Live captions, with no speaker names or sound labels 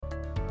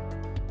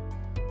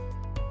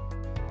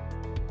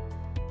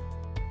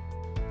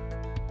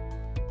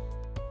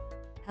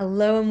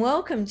Hello and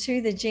welcome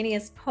to the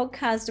Genius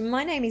Podcast.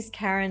 My name is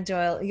Karen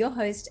Doyle, your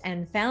host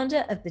and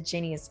founder of the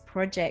Genius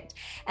Project,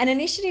 an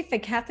initiative for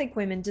Catholic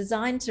women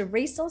designed to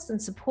resource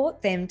and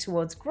support them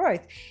towards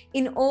growth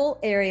in all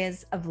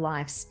areas of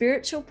life,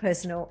 spiritual,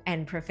 personal,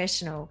 and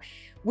professional.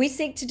 We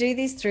seek to do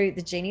this through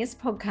the Genius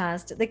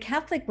Podcast, the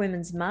Catholic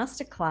Women's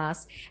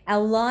Masterclass,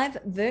 our live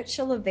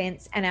virtual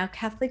events, and our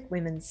Catholic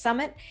Women's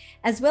Summit,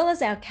 as well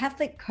as our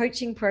Catholic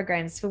coaching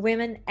programs for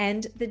women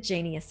and the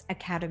Genius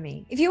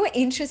Academy. If you are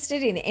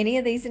interested in any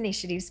of these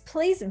initiatives,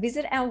 please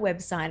visit our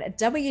website at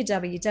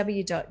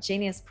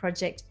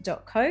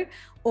www.geniusproject.co,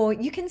 or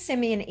you can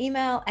send me an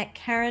email at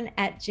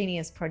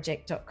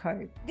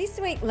karen@geniusproject.co.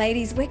 This week,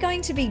 ladies, we're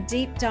going to be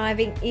deep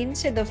diving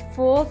into the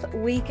fourth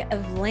week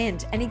of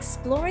Lent and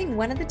exploring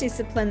one of the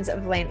disciplines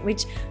of Lent,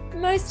 which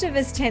most of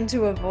us tend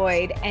to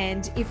avoid.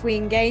 And if we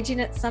engage in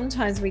it,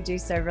 sometimes we do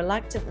so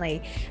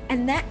reluctantly.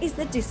 And that is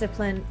the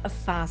discipline of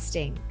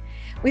fasting.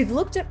 We've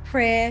looked at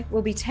prayer,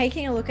 we'll be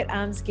taking a look at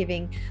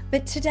almsgiving,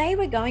 but today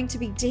we're going to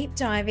be deep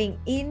diving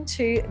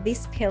into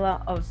this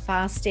pillar of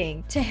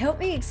fasting. To help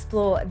me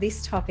explore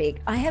this topic,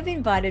 I have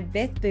invited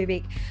Beth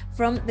Bubik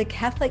from the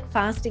Catholic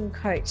Fasting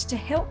Coach to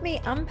help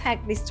me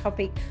unpack this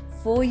topic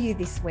for you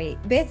this week.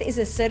 Beth is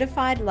a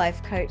certified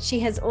life coach. She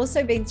has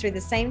also been through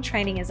the same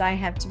training as I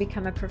have to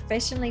become a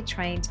professionally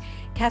trained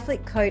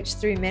Catholic coach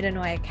through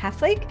Metanoia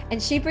Catholic,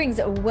 and she brings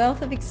a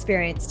wealth of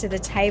experience to the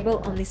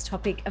table on this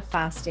topic of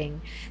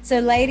fasting. So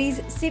ladies,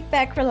 sit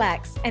back,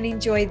 relax, and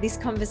enjoy this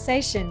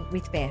conversation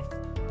with Beth.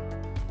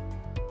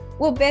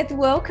 Well, Beth,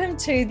 welcome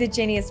to the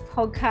Genius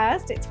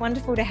Podcast. It's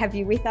wonderful to have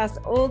you with us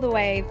all the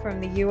way from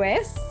the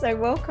US. So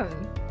welcome.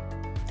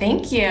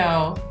 Thank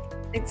you.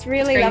 It's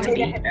really lovely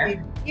to have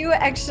you. You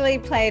actually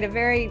played a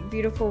very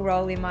beautiful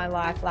role in my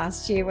life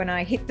last year when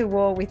I hit the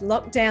wall with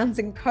lockdowns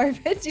and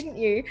COVID, didn't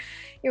you?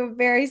 You were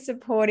very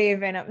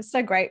supportive, and I'm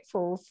so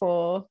grateful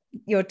for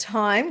your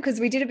time because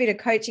we did a bit of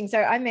coaching.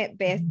 So I met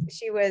Beth.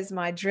 She was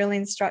my drill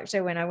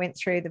instructor when I went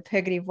through the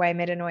Purgative Way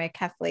Metanoia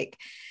Catholic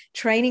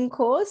training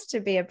course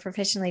to be a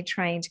professionally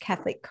trained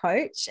Catholic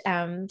coach.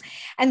 And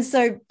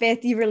so,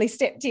 Beth, you really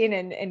stepped in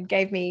and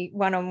gave me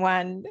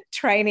one-on-one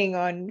training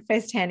on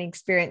firsthand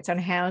experience on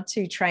how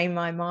to train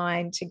my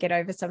mind to get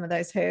over some of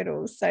those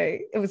hurdles. So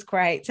it was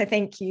great. So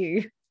thank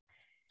you.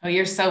 Oh,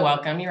 you're so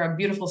welcome. You're a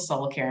beautiful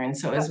soul, Karen.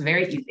 So it was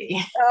very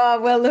easy. Oh,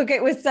 well, look,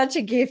 it was such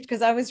a gift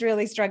because I was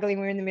really struggling.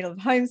 We were in the middle of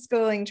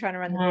homeschooling, trying to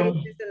run the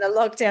business, and the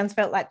lockdowns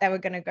felt like they were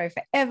going to go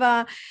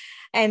forever.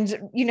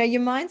 And, you know,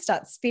 your mind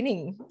starts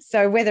spinning.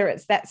 So whether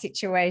it's that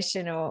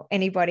situation or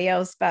anybody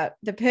else, but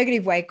the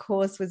Purgative Way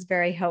course was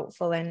very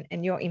helpful, and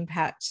your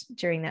impact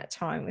during that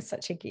time was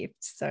such a gift.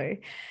 So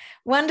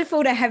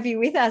wonderful to have you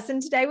with us.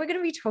 And today we're going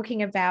to be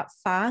talking about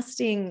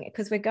fasting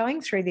because we're going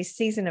through this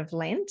season of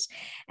Lent,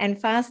 and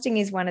fasting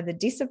is one of the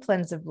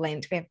disciplines of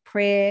Lent. We have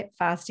prayer,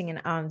 fasting,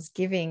 and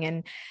almsgiving.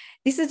 And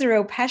this is a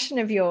real passion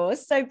of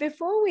yours. So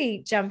before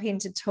we jump in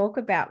to talk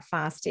about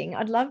fasting,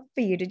 I'd love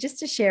for you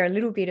to share a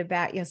little bit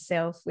about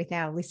yourself with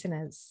our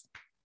listeners.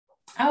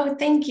 Oh,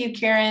 thank you,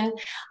 Karen.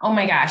 Oh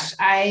my gosh,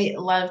 I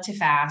love to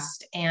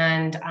fast.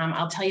 And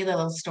I'll tell you the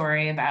little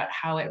story about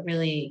how it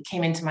really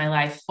came into my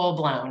life full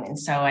blown. And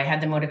so I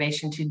had the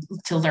motivation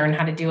to learn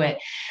how to do it.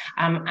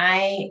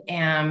 I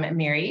am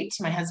married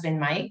to my husband,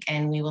 Mike,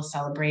 and we will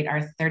celebrate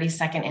our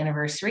 32nd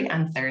anniversary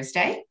on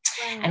Thursday.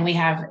 Wow. And we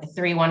have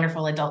 3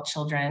 wonderful adult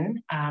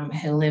children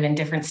who live in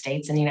different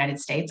states in the United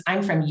States.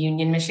 I'm from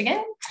Union,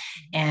 Michigan,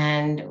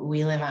 and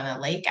we live on a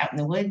lake out in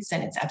the woods,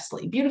 and it's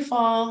absolutely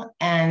beautiful,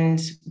 and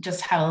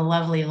just have a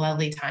lovely,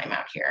 lovely time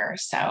out here.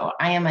 So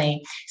I am a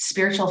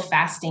spiritual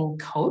fasting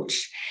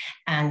coach.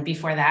 And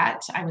before that,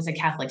 I was a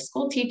Catholic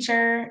school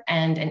teacher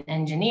and an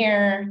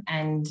engineer,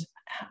 and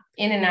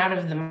in and out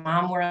of the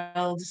mom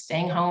world,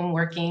 staying home,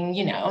 working,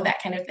 you know,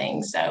 that kind of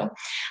thing. So,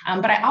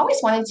 but I always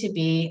wanted to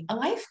be a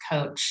life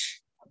coach.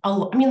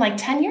 Like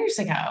 10 years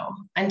ago,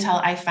 until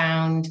I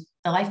found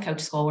the life coach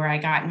school where I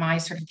got my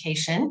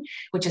certification,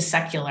 which is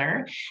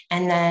secular.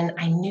 And then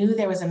I knew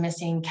there was a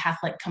missing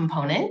Catholic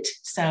component.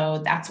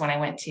 So that's when I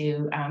went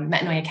to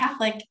Metanoia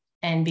Catholic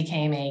and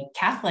became a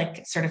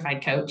Catholic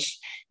certified coach.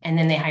 And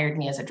then they hired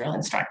me as a drill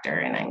instructor,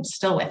 and I'm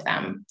still with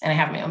them. And I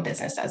have my own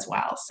business as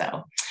well.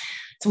 So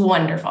it's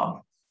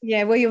wonderful.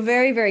 Yeah, well, you're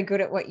very, very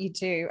good at what you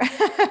do.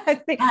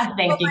 I think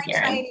thank you, my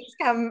Karen. trainings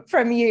come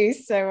from you,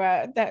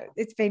 so that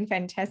it's been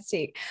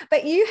fantastic.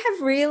 But you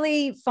have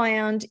really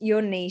found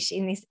your niche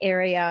in this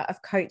area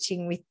of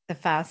coaching with the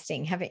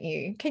fasting, haven't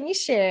you? Can you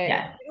share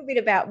a little bit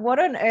about what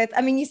on earth?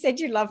 I mean, you said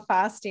you love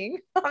fasting.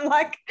 I'm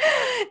like,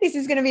 this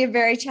is going to be a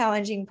very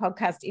challenging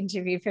podcast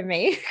interview for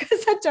me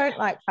because I don't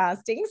like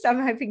fasting, so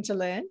I'm hoping to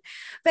learn.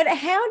 But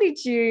how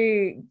did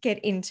you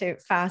get into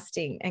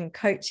fasting and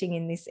coaching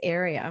in this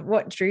area?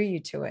 What drew you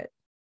to it?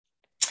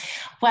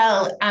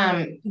 Well,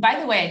 by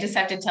the way, I just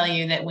have to tell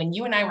you that when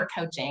you and I were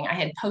coaching, I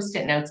had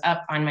Post-it notes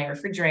up on my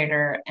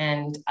refrigerator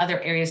and other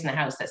areas in the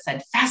house that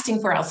said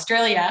fasting for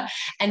Australia.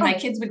 And my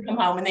kids would come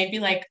home and they'd be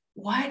like,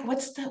 what?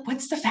 What's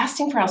the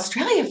fasting for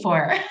Australia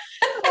for?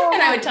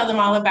 And I would tell them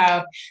all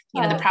about,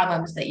 the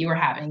problems that you were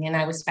having. And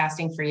I was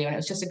fasting for you. And it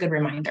was just a good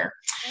reminder.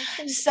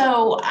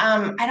 So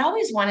I'd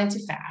always wanted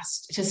to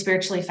fast, to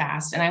spiritually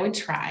fast, and I would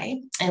try.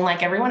 And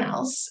like everyone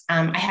else,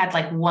 I had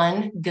like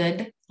one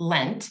good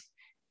Lent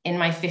in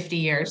my 50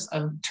 years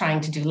of trying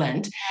to do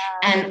Lent.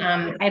 And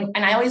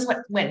I always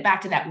went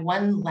back to that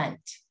one Lent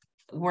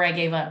where I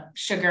gave up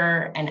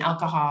sugar and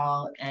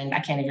alcohol, and I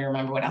can't even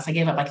remember what else. I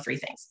gave up like 3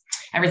 things.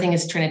 Everything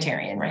is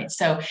Trinitarian, right?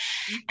 So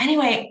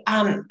anyway,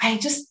 I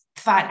just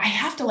thought I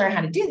have to learn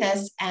how to do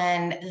this.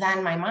 And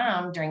then my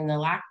mom during the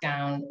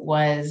lockdown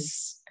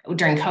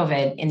during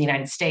COVID in the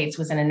United States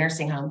was in a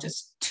nursing home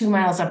just 2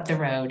 miles up the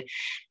road,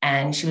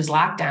 and she was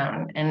locked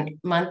down, and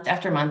month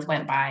after month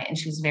went by and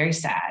she was very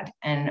sad.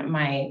 And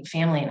my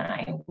family and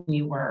I,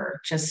 we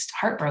were just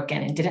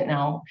heartbroken and didn't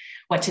know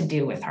what to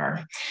do with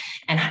her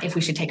and if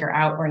we should take her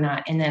out or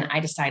not. And then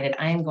I decided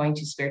I am going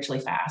to spiritually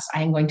fast.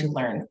 I am going to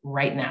learn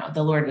right now.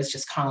 The Lord was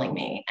just calling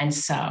me. And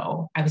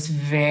so I was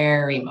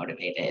very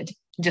motivated.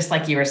 Just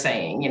like you were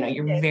saying,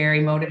 you're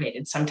very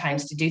motivated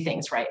sometimes to do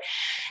things right.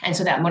 And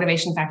so that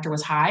motivation factor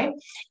was high.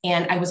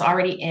 And I was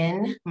already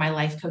in my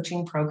life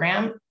coaching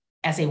program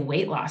as a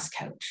weight loss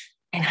coach.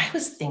 And I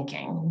was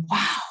thinking,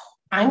 wow,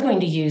 I'm going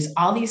to use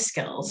all these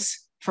skills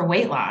for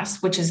weight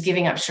loss, which is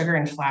giving up sugar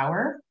and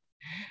flour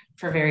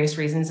for various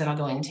reasons that I'll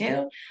go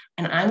into.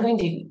 And I'm going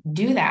to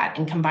do that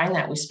and combine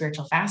that with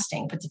spiritual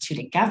fasting, put the two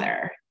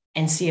together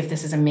and see if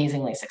this is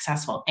amazingly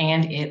successful.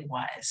 And it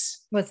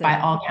was it? By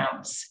all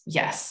counts.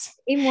 Yes.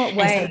 In what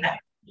way?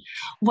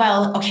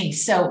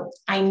 So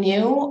I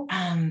knew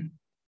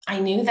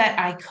that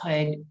I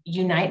could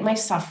unite my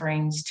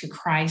sufferings to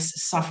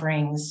Christ's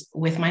sufferings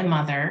with my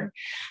mother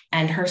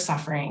and her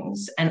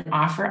sufferings and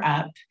offer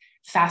up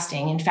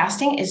fasting. And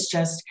fasting is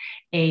just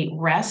a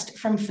rest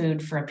from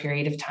food for a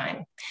period of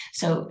time.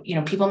 So,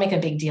 people make a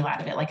big deal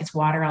out of it, like it's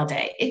water all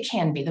day. It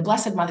can be. The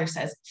Blessed Mother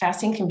says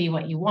fasting can be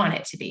what you want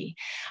it to be,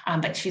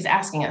 but she's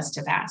asking us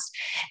to fast.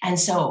 And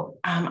so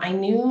I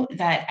knew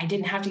that I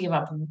didn't have to give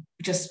up,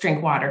 just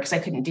drink water, because I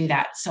couldn't do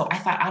that. So I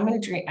thought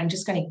I'm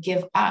just going to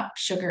give up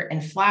sugar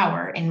and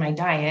flour in my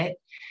diet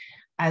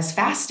as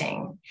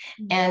fasting.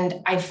 And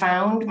I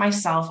found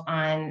myself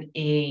on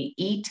a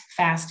eat,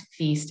 fast,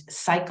 feast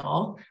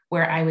cycle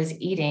where I was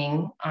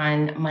eating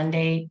on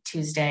Monday,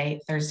 Tuesday,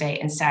 Thursday,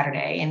 and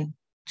Saturday, and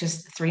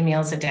just 3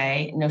 meals a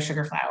day, no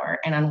sugar, flour.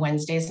 And on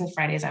Wednesdays and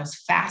Fridays, I was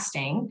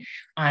fasting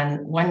on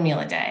 1 meal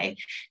a day.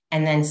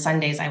 And then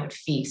Sundays I would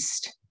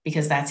feast,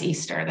 because that's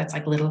Easter. That's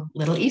like little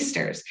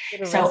Easters.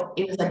 So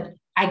it was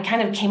I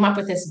kind of came up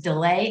with this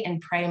delay and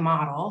pray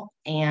model,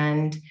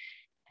 and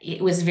it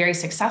was very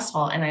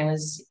successful. And I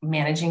was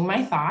managing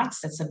my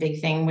thoughts. That's a big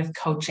thing with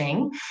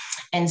coaching.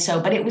 And so,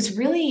 but it was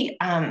really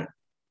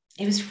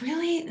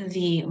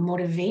the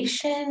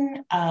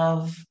motivation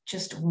of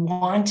just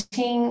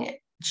wanting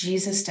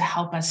Jesus to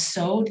help us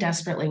so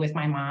desperately with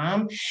my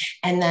mom.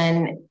 And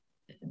then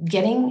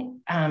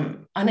getting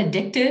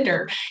unaddicted,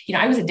 or,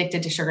 I was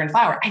addicted to sugar and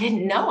flour. I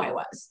didn't know I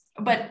was,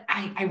 but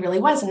I really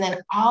was. And then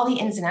all the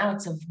ins and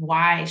outs of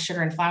why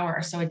sugar and flour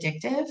are so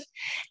addictive,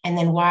 and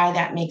then why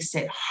that makes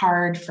it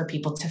hard for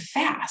people to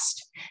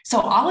fast. So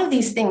all of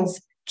these things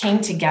came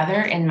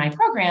together in my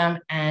program,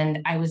 and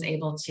I was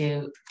able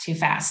to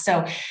fast.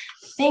 So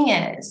thing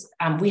is,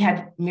 we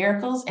had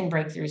miracles and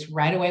breakthroughs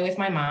right away with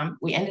my mom.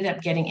 We ended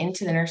up getting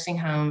into the nursing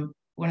home,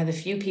 one of the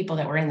few people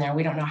that were in there.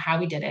 We don't know how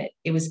we did it.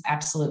 It was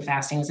absolute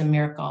fasting. It was a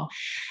miracle.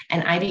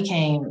 And I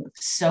became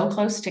so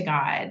close to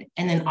God.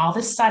 And then all of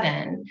a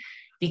sudden,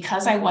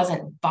 because I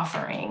wasn't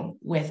buffering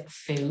with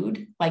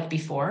food like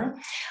before,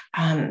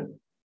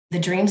 the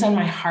dreams on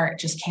my heart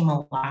just came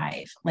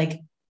alive. Like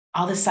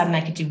all of a sudden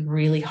I could do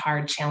really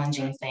hard,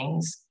 challenging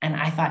things. And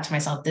I thought to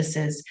myself, this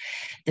is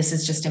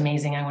just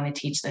amazing. I want to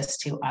teach this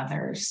to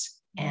others.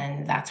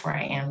 And that's where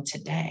I am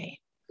today.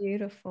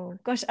 Beautiful.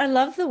 Gosh, I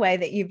love the way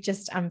that you've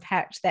just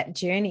unpacked that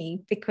journey,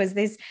 because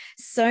there's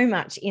so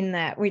much in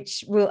that,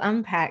 which we'll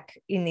unpack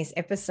in this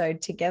episode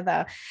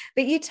together.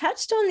 But you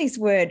touched on this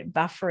word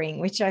buffering,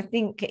 which I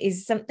think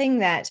is something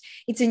that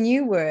it's a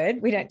new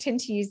word. We don't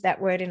tend to use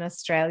that word in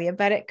Australia,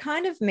 but it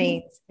kind of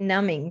means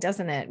numbing,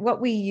 doesn't it?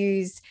 What we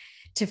use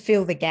to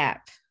fill the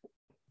gap.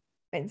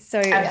 And so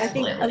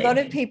Absolutely. I think a lot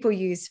of people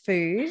use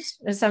food,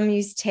 some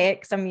use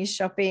tech, some use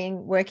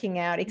shopping, working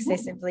out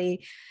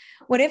excessively.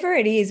 Whatever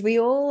it is, we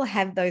all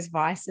have those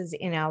vices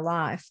in our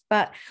life.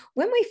 But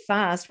when we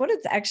fast, what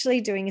it's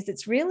actually doing is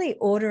it's really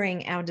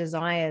ordering our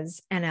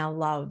desires and our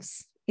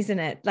loves, isn't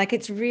it? Like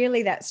it's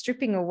really that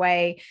stripping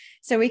away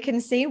so we can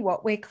see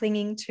what we're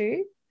clinging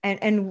to.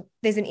 And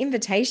there's an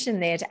invitation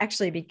there to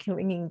actually be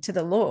clinging to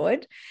the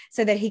Lord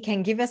so that he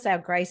can give us our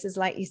graces,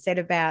 like you said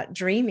about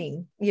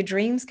dreaming. Your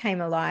dreams came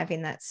alive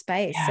in that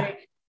space. Yeah. So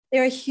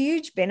there are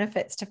huge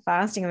benefits to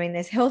fasting. I mean,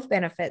 there's health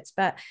benefits,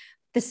 but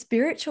the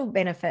spiritual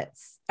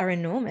benefits are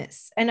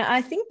enormous. And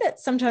I think that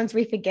sometimes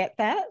we forget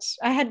that.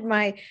 I had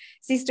my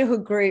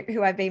sisterhood group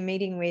who I've been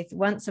meeting with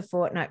once a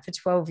fortnight for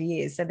 12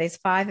 years. So there's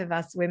 5 of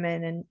us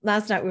women. And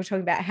last night we were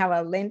talking about how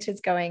our Lent is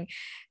going.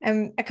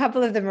 And a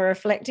couple of them are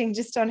reflecting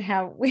just on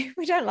how we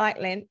don't like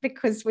Lent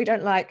because we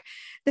don't like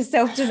the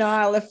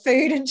self-denial of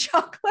food and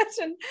chocolate.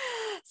 And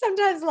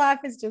sometimes life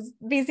is just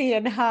busy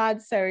and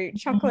hard. So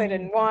chocolate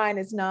and wine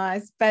is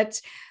nice.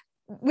 But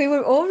we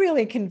were all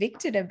really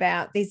convicted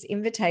about this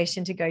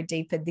invitation to go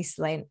deeper this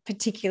Lent,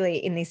 particularly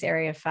in this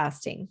area of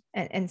fasting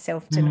and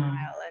self-denial.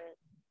 And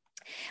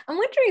I'm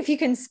wondering if you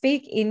can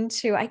speak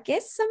into, I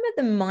guess, some of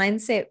the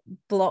mindset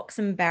blocks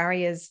and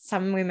barriers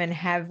some women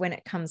have when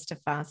it comes to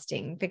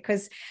fasting,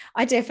 because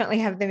I definitely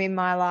have them in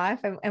my life.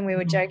 And we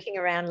were joking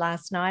around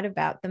last night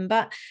about them.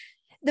 But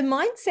the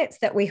mindsets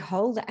that we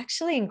hold are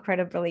actually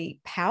incredibly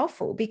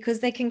powerful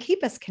because they can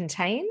keep us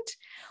contained.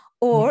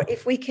 Or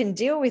if we can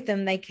deal with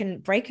them, they can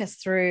break us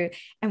through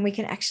and we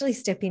can actually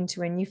step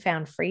into a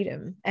newfound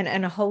freedom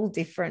and a whole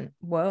different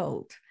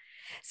world.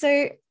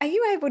 So are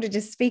you able to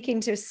just speak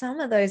into some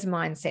of those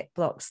mindset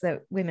blocks that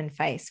women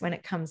face when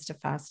it comes to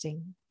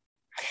fasting?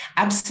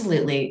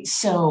 Absolutely.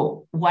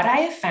 So what I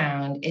have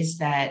found is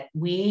that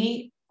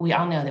we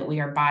all know that we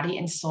are body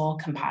and soul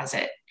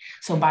composite.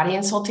 So body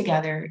and soul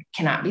together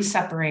cannot be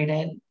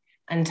separated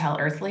until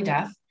earthly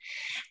death.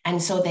 And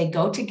so they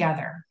go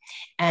together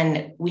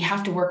and we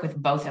have to work with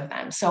both of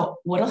them. So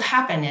what'll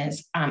happen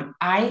is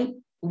I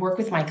work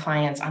with my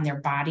clients on their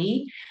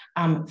body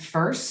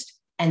first,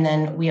 and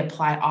then we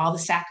apply all the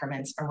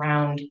sacraments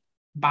around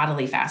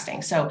bodily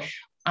fasting. So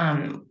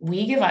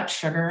we give up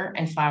sugar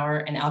and flour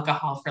and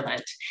alcohol for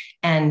Lent.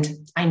 And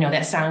I know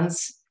that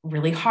sounds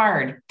really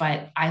hard,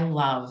 but I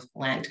love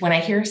Lent. When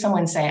I hear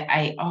someone say,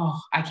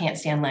 I can't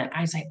stand Lent,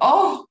 I say,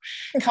 oh,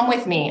 come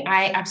with me.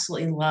 I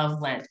absolutely love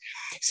Lent.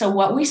 So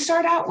what we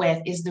start out with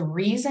is the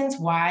reasons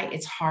why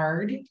it's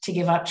hard to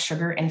give up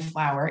sugar and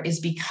flour is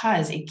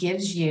because it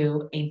gives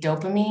you a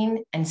dopamine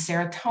and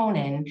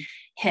serotonin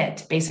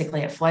hit.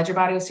 Basically, it floods your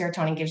body with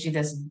serotonin, gives you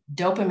this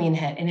dopamine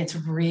hit, and it's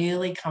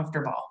really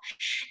comfortable.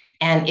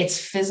 And it's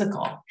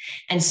physical.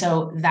 And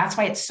so that's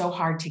why it's so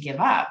hard to give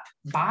up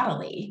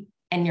bodily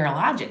and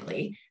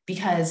neurologically,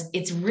 because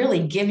it's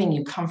really giving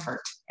you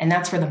comfort. And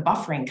that's where the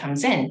buffering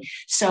comes in.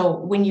 So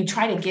when you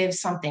try to give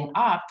something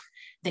up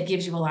that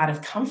gives you a lot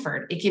of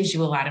comfort, it gives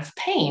you a lot of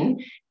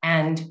pain.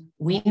 And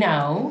we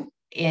know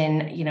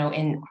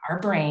in our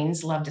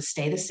brains love to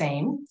stay the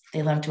same.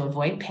 They love to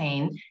avoid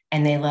pain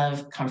and they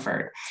love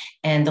comfort.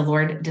 And the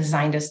Lord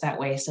designed us that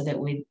way so that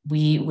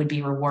we would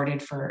be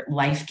rewarded for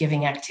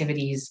life-giving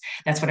activities.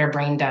 That's what our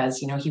brain does.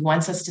 He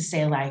wants us to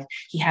stay alive.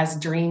 He has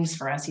dreams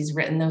for us. He's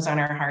written those on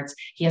our hearts.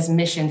 He has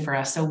mission for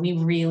us. So we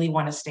really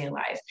want to stay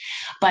alive.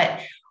 But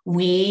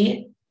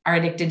we are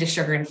addicted to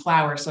sugar and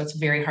flour, so it's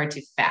very hard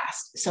to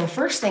fast. So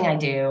first thing I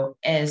do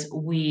is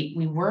we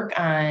work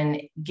on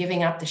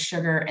giving up the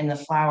sugar and the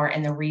flour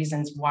and the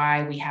reasons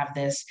why we have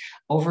this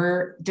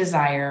over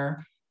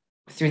desire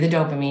through the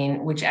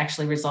dopamine, which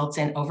actually results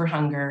in over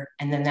hunger,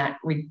 and then that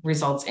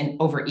results in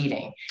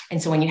overeating.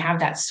 And so when you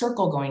have that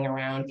circle going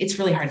around, it's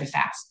really hard to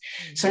fast.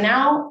 So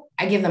now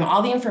I give them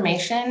all the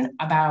information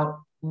about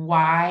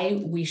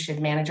why we should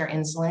manage our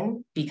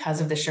insulin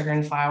because of the sugar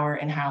and flour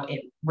and how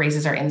it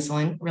raises our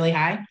insulin really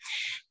high.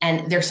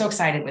 And they're so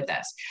excited with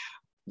this.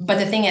 But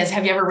the thing is,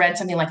 have you ever read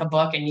something like a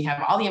book and you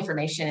have all the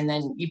information and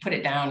then you put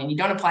it down and you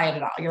don't apply it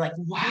at all? You're like,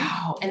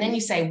 wow. And then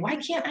you say, why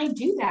can't I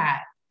do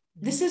that?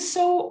 This is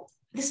so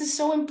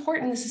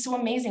important. This is so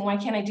amazing. Why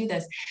can't I do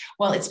this?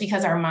 Well, it's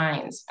because our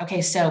minds.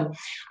 Okay. So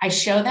I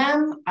show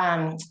them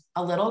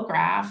a little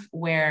graph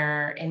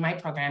where in my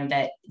program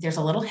that there's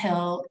a little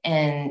hill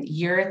and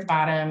you're at the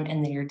bottom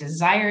and then your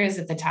desire is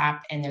at the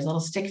top and there's a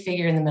little stick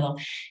figure in the middle.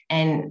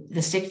 And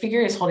the stick figure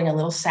is holding a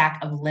little sack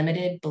of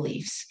limited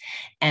beliefs.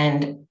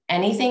 And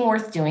anything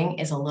worth doing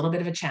is a little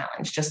bit of a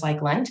challenge, just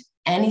like Lent.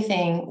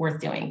 Anything worth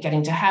doing,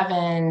 getting to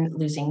heaven,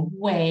 losing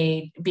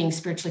weight, being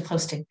spiritually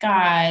close to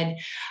God,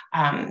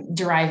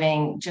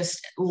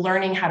 just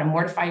learning how to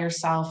mortify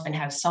yourself and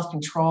have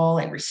self-control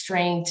and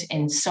restraint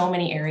in so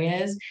many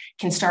areas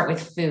can start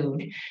with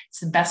food. It's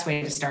the best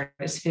way to start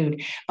is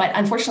food. But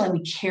unfortunately,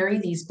 we carry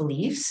these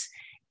beliefs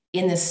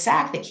in this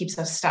sack that keeps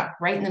us stuck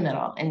right in the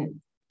middle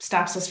and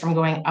stops us from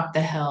going up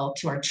the hill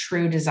to our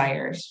true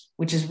desires,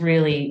 which is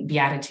really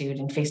beatitude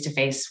and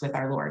face-to-face with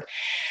our Lord.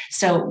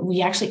 So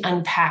we actually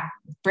unpack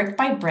brick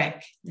by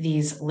brick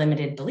these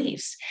limited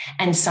beliefs.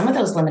 And some of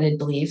those limited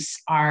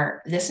beliefs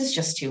are, this is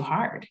just too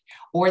hard.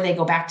 Or they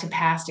go back to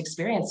past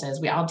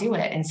experiences. We all do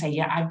it and say,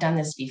 yeah, I've done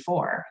this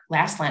before.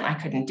 Last Lent, I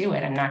couldn't do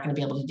it. I'm not going to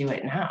be able to do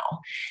it now.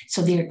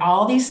 So there are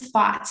all these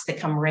thoughts that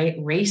come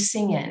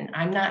racing in.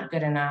 I'm not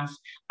good enough.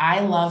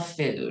 I love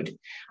food.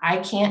 I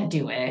can't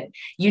do it.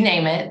 You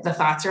name it. The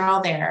thoughts are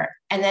all there.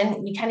 And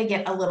then we kind of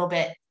get a little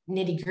bit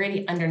nitty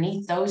gritty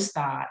underneath those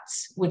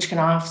thoughts, which can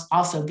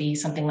also be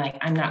something like,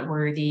 I'm not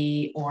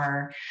worthy,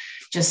 or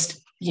just,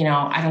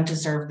 I don't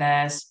deserve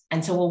this.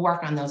 And so we'll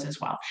work on those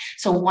as well.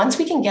 So once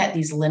we can get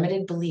these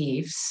limited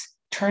beliefs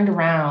turned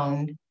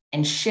around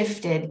and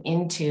shifted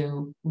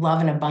into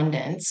love and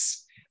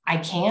abundance, I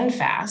can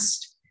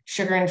fast.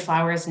 Sugar and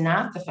flour is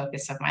not the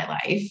focus of my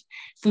life.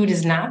 Food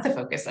is not the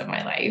focus of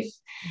my life.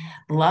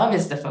 Love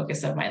is the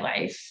focus of my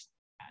life.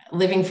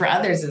 Living for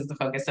others is the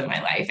focus of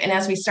my life. And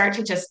as we start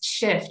to just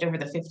shift over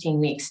the 15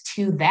 weeks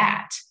to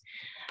that,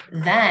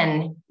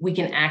 then we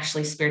can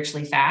actually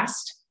spiritually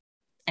fast,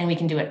 and we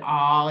can do it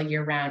all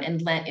year round.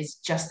 And Lent is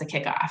just the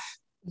kickoff.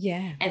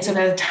 Yeah. And so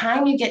by the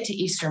time you get to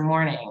Easter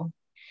morning,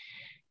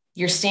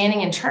 you're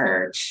standing in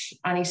church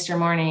on Easter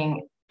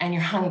morning and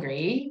you're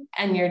hungry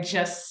and you're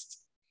just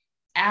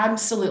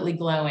absolutely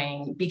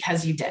glowing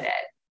because you did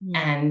it.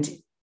 And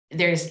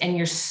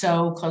you're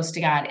so close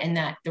to God, and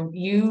that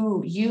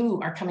you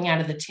are coming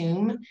out of the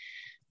tomb,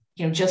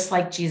 just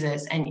like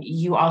Jesus, and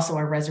you also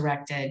are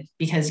resurrected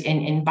because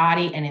in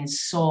body and in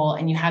soul,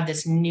 and you have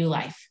this new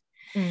life.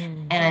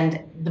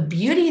 And the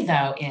beauty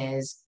though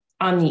is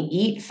on the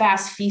eat,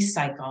 fast, feast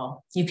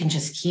cycle, you can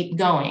just keep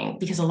going,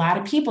 because a lot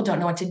of people don't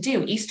know what to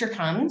do. Easter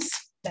comes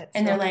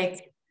and they're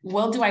like,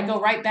 well, do I go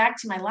right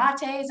back to my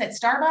lattes at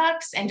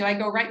Starbucks? And do I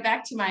go right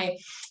back to my,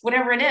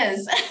 whatever it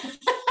is,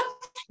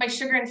 my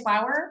sugar and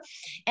flour?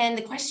 And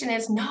the question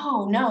is,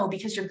 no,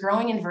 because you're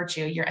growing in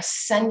virtue. You're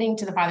ascending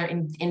to the Father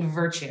in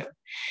virtue,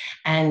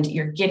 and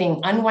you're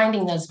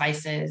unwinding those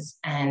vices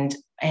and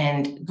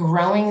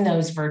growing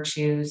those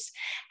virtues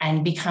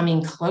and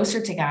becoming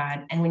closer to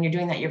God. And when you're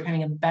doing that, you're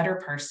becoming a better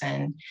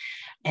person.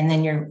 And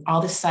then you're all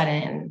of a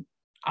sudden,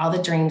 all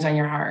the dreams on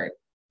your heart,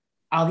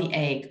 all the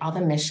ache, all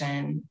the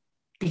mission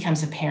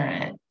becomes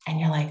apparent. And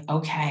you're like,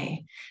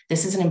 okay,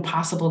 this is an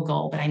impossible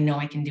goal, but I know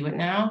I can do it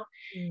now.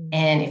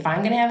 And if I'm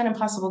going to have an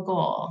impossible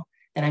goal,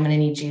 then I'm going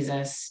to need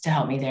Jesus to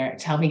help me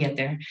get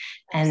there.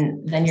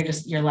 And then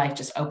your life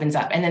just opens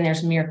up, and then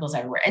there's miracles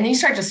everywhere. And then you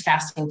start just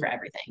fasting for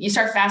everything. You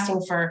start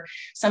fasting for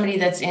somebody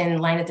that's in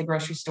line at the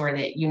grocery store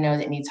that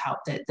that needs help,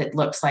 that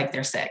looks like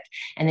they're sick.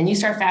 And then you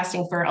start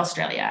fasting for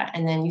Australia.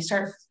 And then you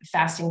start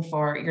fasting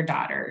for your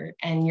daughter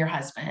and your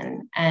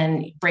husband,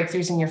 and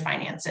breakthroughs in your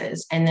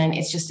finances. And then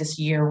it's just this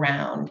year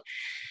round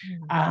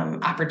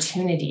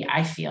opportunity,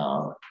 I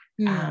feel.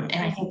 And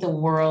I think the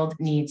world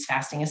needs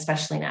fasting,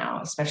 especially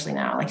now,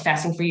 like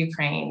fasting for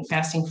Ukraine,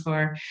 fasting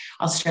for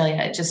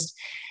Australia.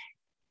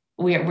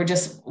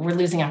 We're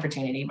losing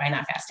opportunity by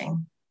not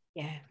fasting.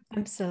 Yeah,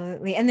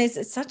 absolutely. And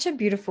there's such a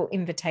beautiful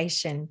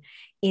invitation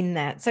in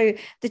that. So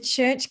the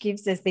church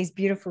gives us these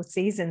beautiful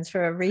seasons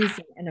for a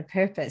reason and a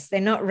purpose.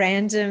 They're not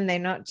random. They're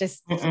not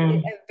just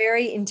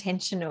very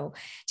intentional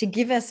to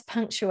give us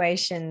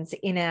punctuations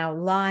in our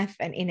life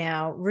and in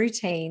our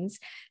routines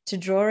to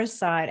draw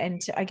aside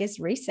and to, I guess,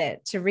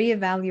 reset, to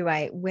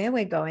reevaluate where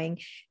we're going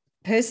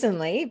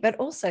personally, but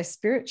also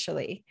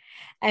spiritually.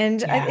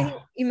 And I think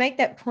you make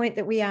that point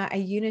that we are a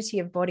unity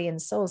of body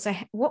and soul. So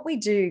what we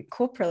do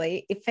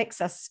corporally affects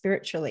us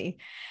spiritually.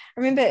 I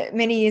remember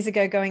many years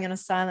ago going on a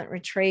silent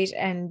retreat,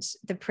 and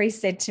the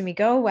priest said to me,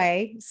 go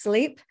away,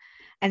 sleep,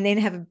 and then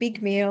have a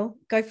big meal,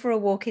 go for a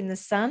walk in the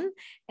sun,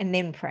 and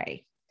then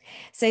pray.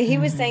 So he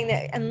was saying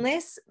that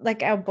unless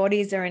like our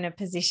bodies are in a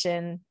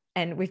position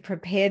and we've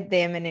prepared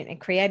them and in a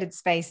created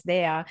space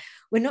there,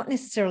 we're not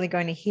necessarily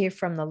going to hear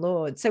from the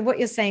Lord. So what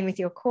you're saying with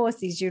your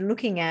course is you're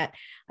looking at,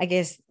 I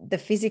guess, the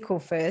physical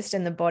first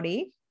and the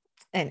body,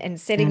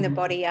 and setting the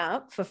body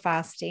up for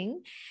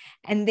fasting.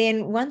 And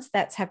then once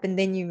that's happened,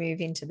 then you move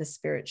into the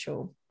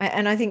spiritual.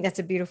 And I think that's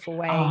a beautiful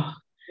way to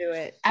do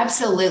it.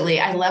 Absolutely.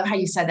 I love how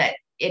you said that.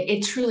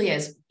 It truly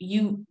is.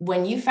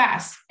 When you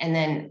fast, and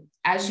then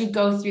as you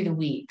go through the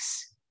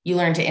weeks, you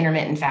learn to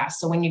intermittent fast.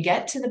 So when you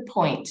get to the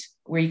point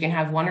where you can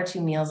have 1 or 2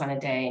 meals on a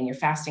day, and you're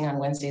fasting on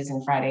Wednesdays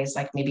and Fridays,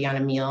 like maybe on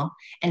a meal,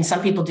 and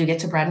some people do get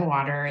to bread and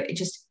water. It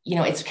just,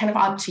 it's kind of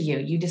up to you.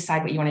 You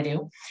decide what you want to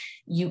do.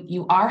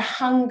 You are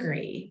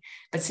hungry,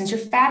 but since you're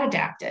fat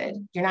adapted,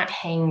 you're not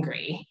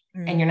hangry,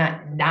 and you're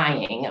not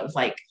dying of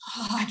like,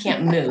 I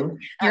can't move.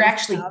 You're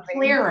actually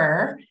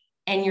clearer,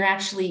 and you're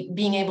actually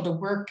being able to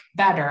work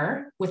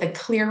better with a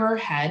clearer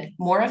head,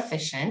 more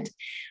efficient,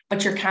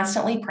 but you're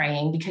constantly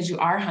praying because you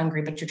are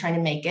hungry, but you're trying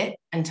to make it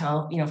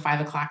until,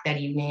 5 o'clock that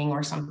evening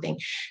or something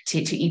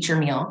to eat your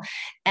meal.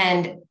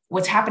 And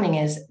what's happening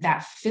is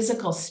that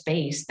physical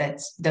space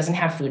that doesn't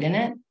have food in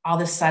it, all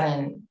of a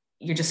sudden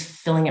you're just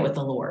filling it with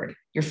the Lord.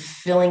 You're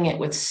filling it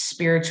with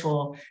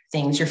spiritual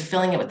things. You're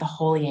filling it with the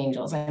holy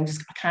angels. I'm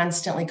just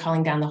constantly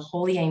calling down the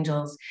holy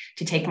angels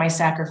to take my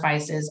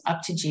sacrifices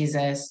up to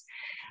Jesus,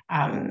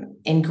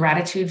 in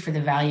gratitude for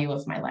the value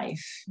of my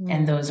life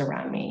and those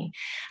around me.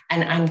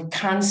 And I'm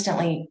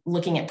constantly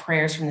looking at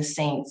prayers from the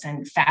saints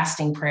and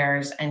fasting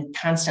prayers, and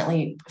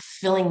constantly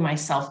filling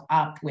myself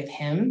up with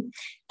him.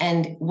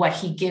 And what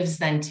he gives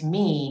then to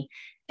me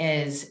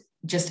is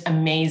just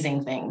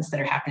amazing things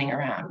that are happening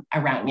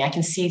around me. I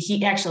can see,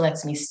 he actually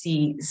lets me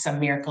see some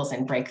miracles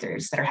and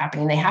breakthroughs that are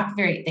happening. They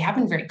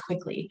happen very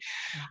quickly.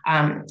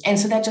 And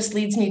so that just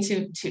leads me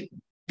to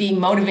be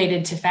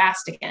motivated to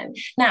fast again.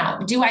 Now,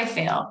 do I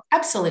fail?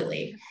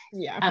 Absolutely.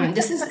 Yeah.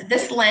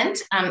 This Lent.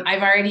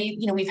 I've already,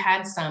 we've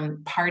had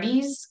some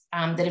parties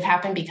that have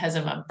happened because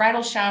of a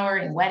bridal shower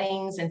and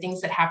weddings and things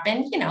that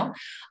happen,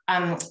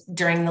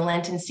 during the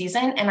Lenten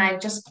season. And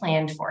I've just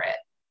planned for it,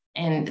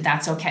 and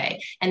that's okay.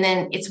 And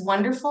then it's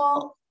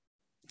wonderful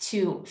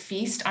to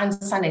feast on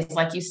Sundays.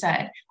 Like you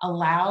said,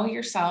 allow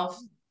yourself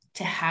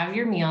to have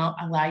your meal,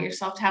 allow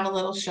yourself to have a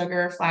little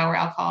sugar, flour,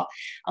 alcohol,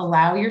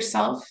 allow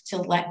yourself to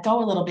let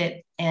go a little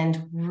bit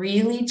and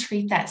really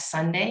treat that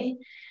Sunday,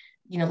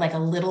 like a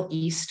little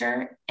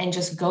Easter, and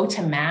just go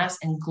to Mass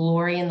and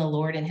glory in the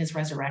Lord and his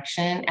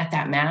resurrection at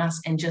that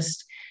Mass, and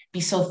just be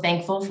so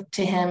thankful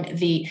to him.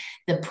 The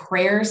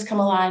prayers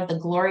come alive, the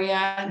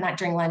Gloria, not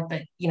during Lent,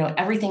 but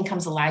everything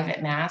comes alive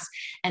at Mass.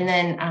 And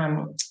then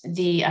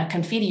the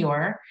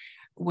Confiteor,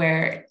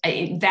 where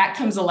that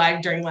comes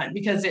alive during Lent,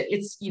 because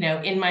it's,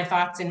 in my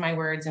thoughts, in my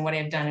words, and what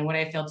I've done and what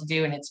I failed to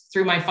do. And it's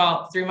through my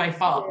fault. Yes.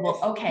 Well,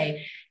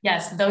 okay.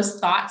 Yes. Those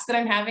thoughts that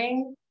I'm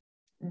having,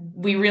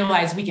 we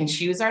realize we can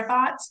choose our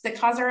thoughts that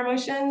cause our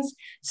emotions.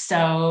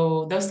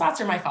 So those thoughts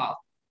are my fault.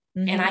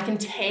 Mm-hmm. And I can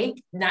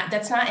take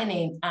that's not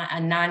in a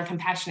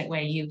non-compassionate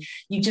way.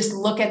 You just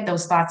look at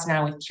those thoughts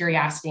now with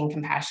curiosity and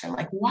compassion.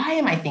 Like, why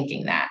am I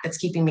thinking that? That's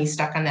keeping me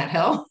stuck on that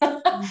hill.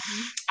 Mm-hmm.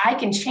 I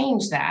can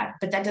change that,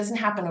 but that doesn't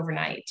happen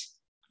overnight.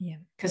 Yeah.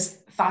 Because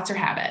thoughts are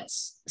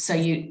habits. So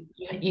you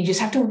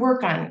just have to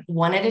work on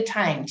one at a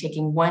time,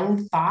 taking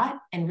one thought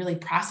and really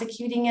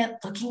prosecuting it,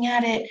 looking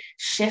at it,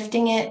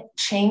 shifting it,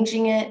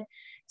 changing it.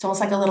 It's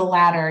almost like a little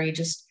ladder. You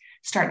just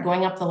start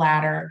going up the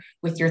ladder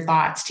with your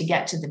thoughts to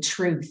get to the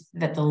truth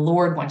that the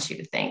Lord wants you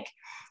to think,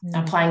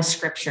 applying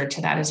scripture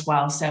to that as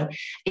well. So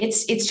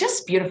it's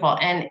just beautiful.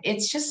 And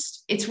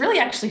it's really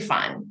actually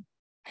fun.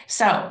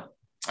 So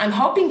I'm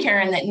hoping,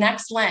 Karen, that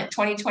next Lent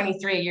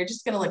 2023, you're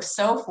just going to look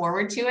so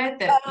forward to it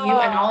that you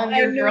and all of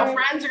your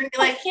girlfriends are going to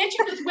be like, can't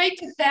you just wait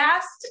to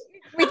fast?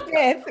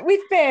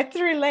 with Beth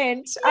through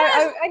Lent.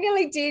 Yes. I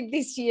nearly did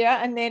this year,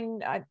 and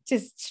then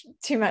just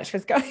too much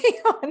was going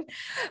on.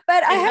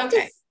 But I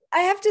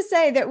have to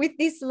say that with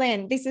this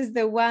Lent, this is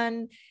the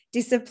one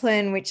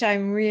discipline which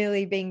I'm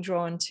really being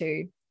drawn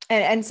to.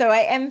 And so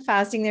I am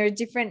fasting. There are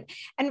different,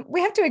 and we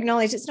have to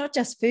acknowledge it's not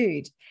just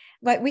food.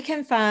 Like, we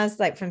can fast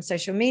like from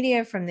social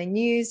media, from the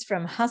news,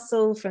 from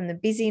hustle, from the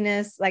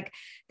busyness. Like,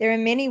 there are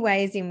many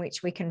ways in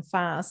which we can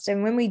fast.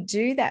 And when we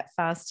do that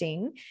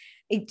fasting,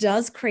 it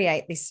does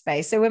create this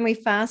space. So when we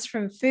fast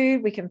from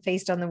food, we can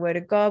feast on the word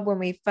of God. When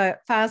we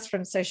fast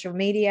from social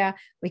media,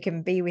 we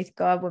can be with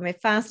God. When we're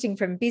fasting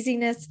from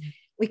busyness,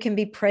 we can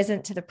be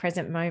present to the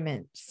present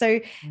moment.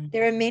 So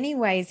there are many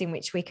ways in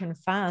which we can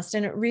fast.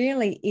 And it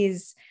really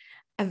is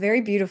a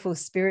very beautiful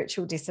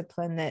spiritual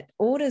discipline that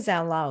orders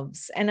our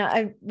loves.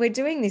 And we're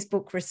doing this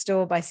book,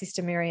 Restore, by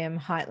Sister Miriam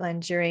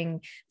Heitland,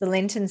 during the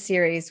Lenten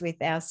series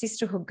with our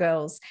sisterhood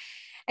girls.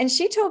 And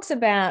she talks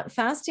about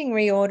fasting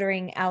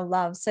reordering our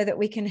love so that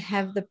we can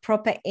have the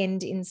proper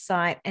end in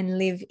sight and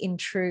live in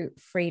true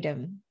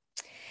freedom.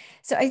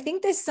 So I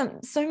think there's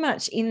so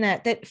much in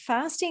that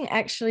fasting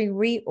actually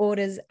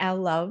reorders our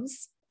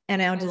loves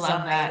and our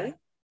desire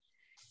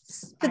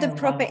for the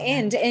proper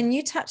end. And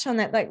you touch on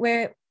that, like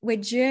we're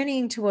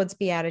journeying towards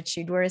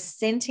beatitude. We're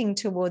ascending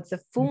towards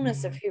the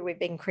fullness of who we've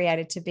been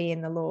created to be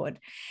in the Lord.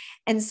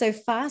 And so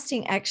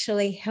fasting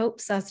actually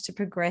helps us to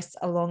progress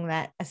along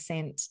that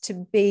ascent,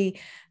 to be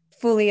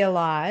fully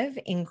alive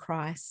in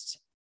Christ.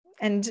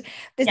 And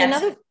there's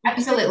another.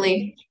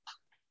 Absolutely.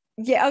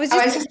 Yeah, I was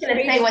just going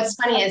to say, what's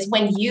funny is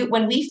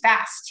when we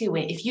fast too,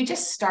 if you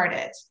just start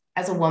it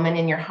as a woman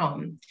in your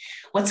home,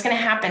 what's going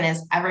to happen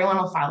is everyone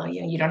will follow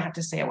you. You don't have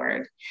to say a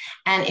word.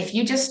 And if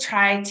you just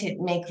try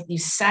to you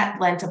set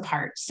Lent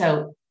apart,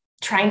 so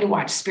trying to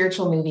watch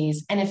spiritual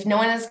movies, and if no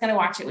one is going to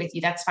watch it with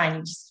you, that's fine.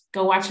 You just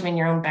go watch them in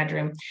your own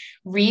bedroom,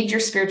 read your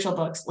spiritual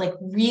books, like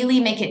really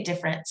make it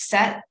different.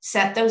 Set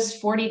those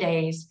 40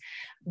 days,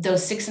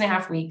 those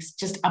 6.5 weeks,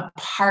 just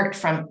apart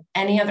from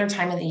any other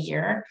time of the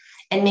year,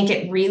 and make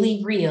it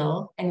really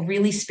real and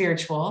really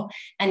spiritual,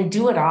 and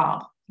do it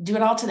all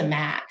to the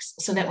max,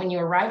 so that when you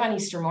arrive on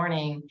Easter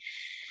morning,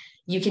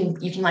 you can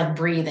like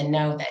breathe and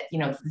know that,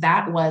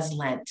 that was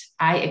Lent.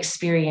 I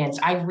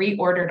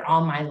reordered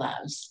all my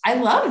loves. I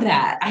love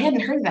that. I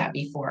hadn't heard that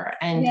before.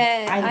 And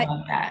I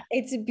love that.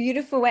 It's a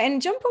beautiful way.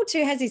 And John Paul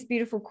II has this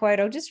beautiful quote.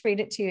 I'll just read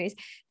it to you.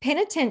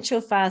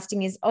 Penitential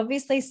fasting is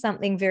obviously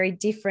something very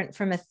different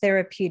from a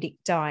therapeutic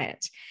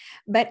diet,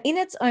 but in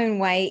its own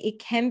way, it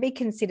can be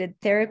considered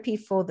therapy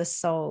for the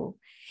soul.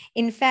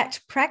 In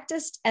fact,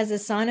 practiced as a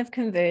sign of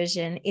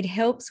conversion, it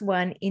helps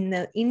one in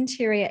the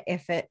interior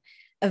effort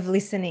of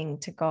listening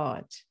to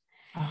God.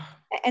 Oh.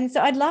 And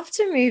so I'd love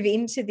to move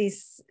into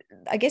this,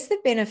 I guess, the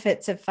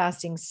benefits of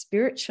fasting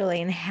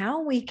spiritually and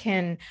how we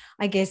can,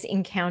 I guess,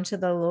 encounter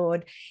the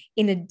Lord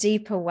in a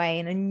deeper way,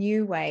 in a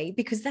new way,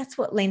 because that's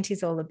what Lent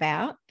is all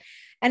about.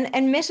 And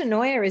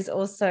metanoia is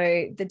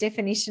also, the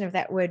definition of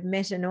that word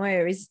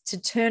metanoia is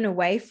to turn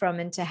away from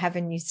and to have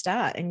a new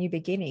start, a new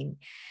beginning.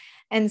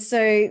 And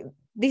so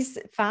this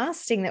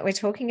fasting that we're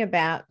talking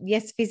about,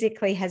 yes,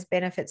 physically has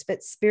benefits,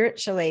 but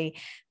spiritually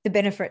the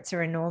benefits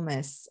are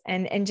enormous.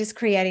 And just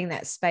creating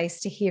that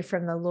space to hear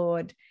from the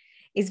Lord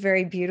is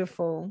very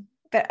beautiful.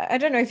 But I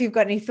don't know if you've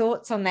got any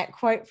thoughts on that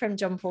quote from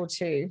John Paul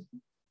II.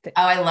 But,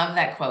 Oh, I love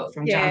that quote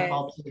from John yeah.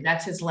 Paul II.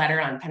 That's his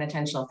letter on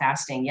penitential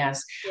fasting.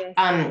 Yes.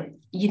 Yes.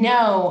 You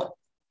know,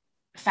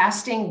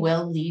 fasting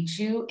will lead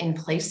you in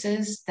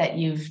places that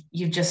you've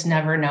just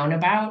never known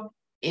about.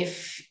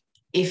 If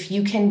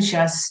you can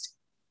just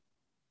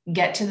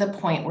get to the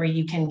point where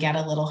you can get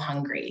a little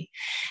hungry,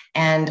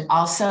 and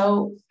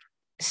also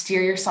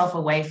steer yourself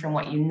away from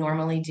what you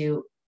normally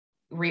do,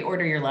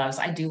 reorder your loves.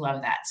 I do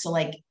love that. So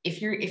like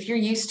if you're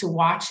used to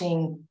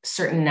watching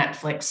certain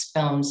Netflix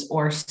films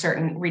or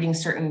reading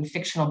certain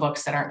fictional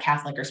books that aren't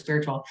Catholic or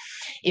spiritual,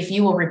 if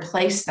you will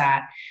replace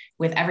that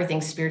with everything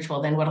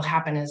spiritual, then what'll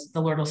happen is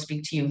the Lord will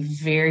speak to you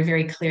very,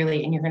 very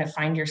clearly, and you're going to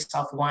find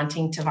yourself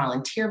wanting to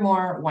volunteer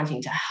more,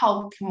 wanting to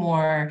help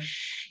more.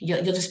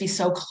 You'll just be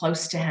so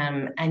close to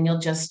him, and you'll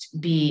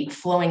just be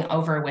flowing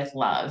over with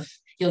love.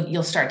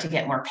 You'll start to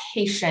get more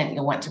patient.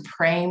 You'll want to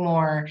pray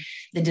more.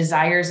 The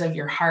desires of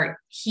your heart,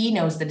 he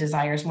knows the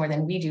desires more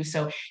than we do.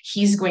 So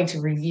he's going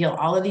to reveal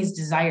all of these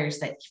desires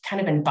that you've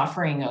kind of been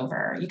buffering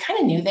over. You kind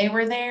of knew they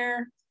were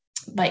there,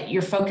 but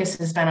your focus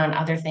has been on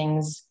other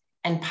things,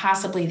 and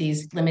possibly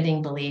these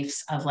limiting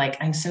beliefs of like,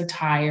 I'm so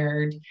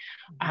tired,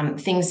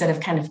 things that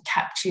have kind of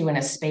kept you in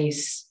a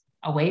space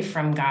away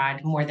from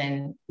God more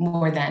than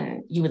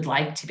you would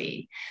like to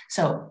be.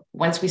 So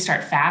once we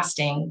start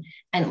fasting,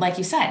 and like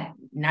you said,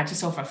 not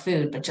just off of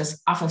food, but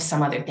just off of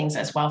some other things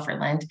as well for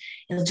Lent,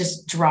 it'll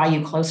just draw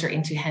you closer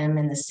into him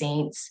and the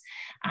saints.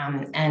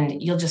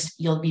 And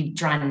you'll be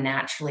drawn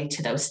naturally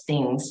to those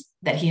things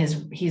that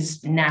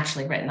he's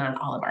naturally written on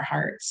all of our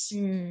hearts.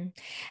 And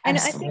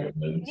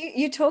Absolutely. I think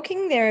you're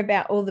talking there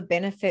about all the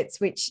benefits,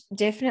 which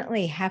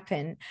definitely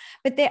happen,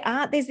 but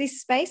there's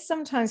this space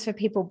sometimes for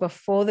people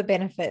before the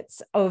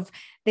benefits of,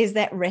 there's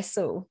that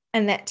wrestle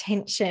and that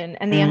tension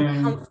and the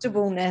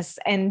uncomfortableness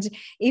and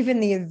even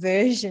the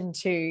aversion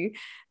to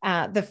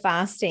the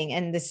fasting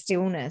and the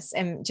stillness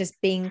and just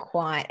being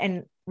quiet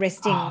and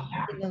resting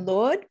in the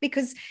Lord,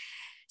 because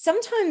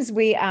sometimes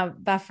we are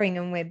buffering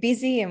and we're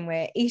busy and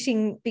we're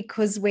eating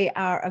because we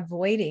are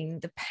avoiding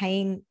the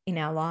pain in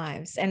our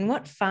lives. And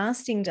what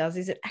fasting does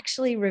is it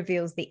actually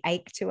reveals the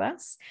ache to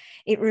us.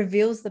 It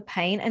reveals the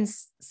pain. And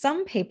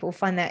some people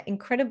find that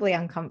incredibly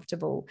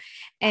uncomfortable.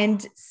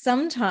 And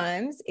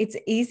sometimes it's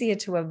easier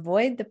to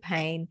avoid the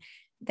pain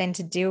than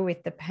to deal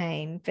with the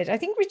pain. But I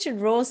think Richard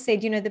Rohr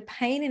said, the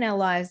pain in our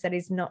lives that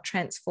is not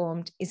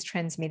transformed is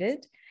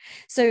transmitted.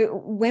 So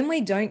when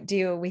we don't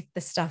deal with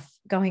the stuff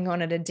going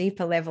on at a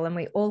deeper level, and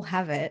we all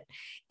have it,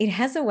 it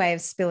has a way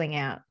of spilling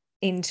out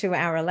into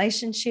our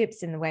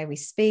relationships, in the way we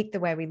speak, the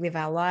way we live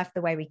our life,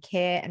 the way we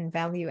care and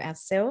value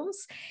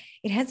ourselves.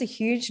 It has a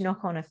huge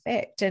knock-on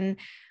effect. And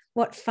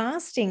what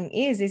fasting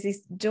is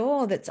this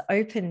door that's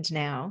opened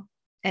now,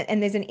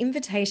 and there's an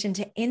invitation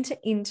to enter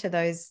into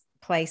those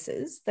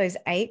places, those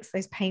aches,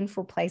 those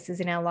painful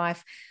places in our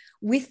life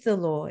with the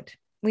Lord.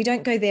 We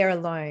don't go there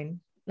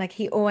alone. Like,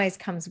 he always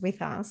comes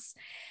with us.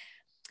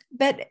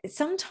 But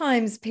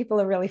sometimes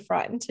people are really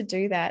frightened to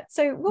do that.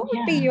 So what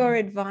would be your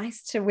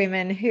advice to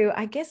women who,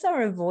 I guess,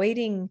 are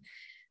avoiding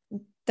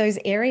those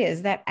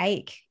areas, that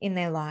ache in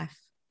their life?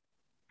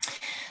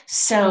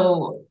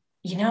 So,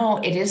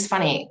 it is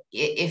funny.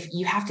 If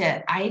you have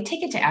to, I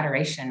take it to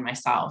adoration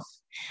myself.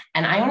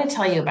 And I want to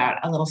tell you about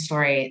a little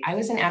story. I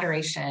was in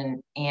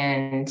adoration,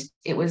 and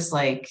it was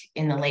like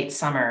in the late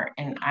summer,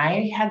 and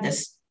I had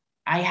this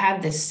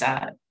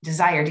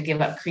desire to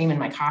give up cream in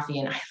my coffee,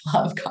 and I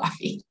love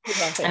coffee,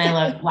 and I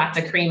love lots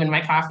of cream in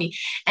my coffee.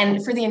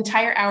 And for the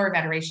entire hour of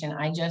adoration,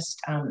 I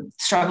just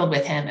struggled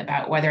with him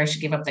about whether I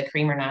should give up the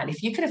cream or not.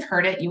 If you could have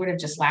heard it, you would have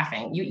just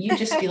laughing. You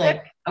just be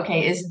like,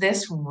 okay, is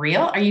this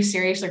real? Are you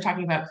serious? They're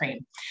talking about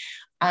cream.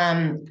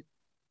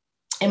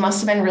 It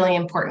must have been really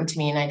important to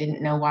me, and I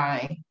didn't know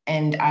why.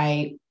 And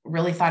I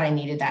really thought I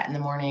needed that in the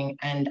morning.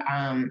 And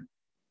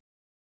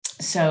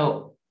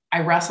so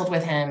I wrestled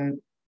with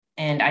him,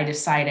 and I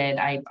decided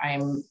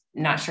I'm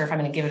not sure if I'm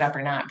going to give it up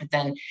or not. But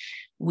then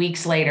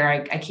weeks later,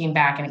 I came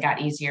back, and it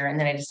got easier. And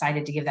then I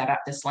decided to give that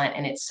up this Lent,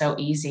 and it's so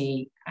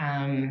easy.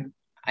 I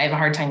have a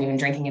hard time even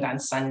drinking it on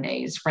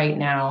Sundays right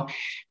now.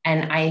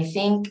 And I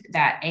think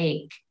that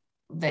ache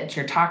that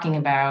you're talking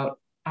about,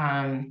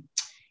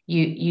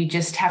 you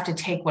just have to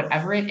take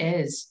whatever it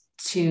is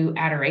to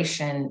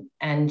adoration,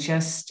 and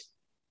just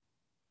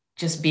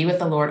be with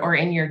the Lord, or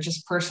in your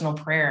just personal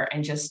prayer,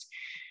 and just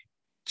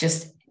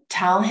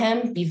tell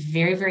him, be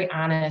very, very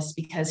honest,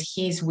 because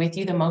he's with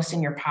you the most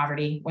in your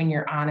poverty when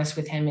you're honest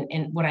with him.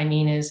 And what I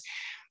mean is,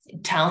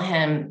 tell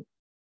him,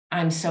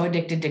 I'm so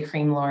addicted to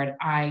cream, Lord.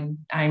 I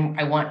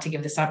want to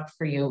give this up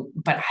for you,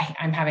 but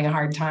I'm having a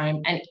hard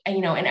time. And, you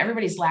know, and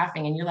everybody's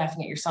laughing and you're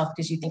laughing at yourself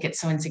because you think it's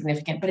so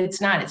insignificant, but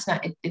it's not.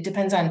 It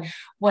depends on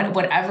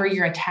whatever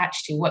you're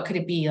attached to. What could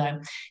it be?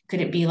 Could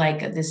it be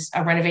like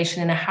a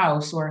renovation in a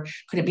house, or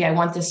could it be, I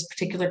want this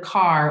particular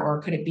car, or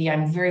could it be,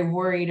 I'm very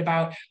worried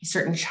about a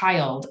certain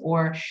child,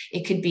 or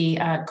it could be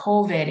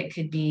COVID. It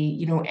could be,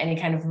 you know, any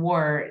kind of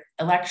war,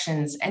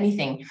 elections,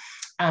 anything.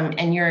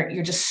 And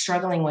you're just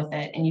struggling with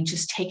it, and you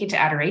just take it to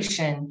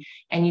adoration,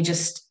 and you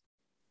just,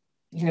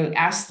 you know,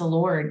 ask the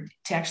Lord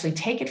to actually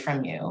take it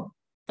from you,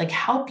 like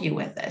help you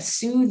with this,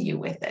 soothe you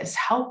with this,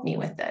 help me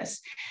with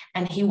this.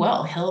 And he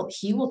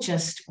will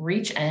just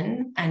reach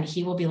in, and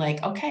he will be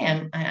like, okay,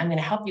 I'm going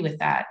to help you with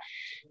that.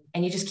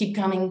 And you just keep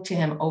coming to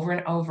him over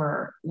and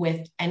over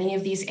with any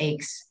of these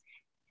aches,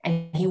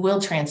 and he will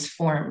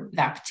transform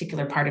that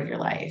particular part of your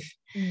life.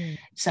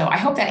 So I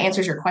hope that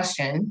answers your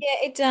question.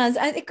 Yeah, it does.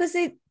 Because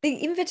the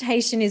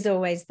invitation is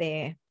always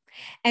there.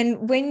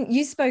 And when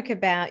you spoke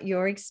about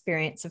your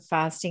experience of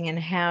fasting and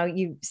how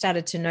you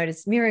started to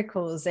notice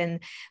miracles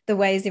and the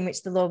ways in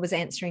which the Lord was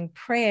answering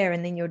prayer,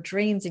 and then your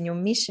dreams and your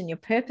mission, your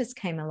purpose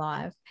came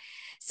alive.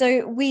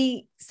 So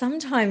we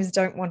sometimes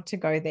don't want to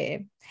go there,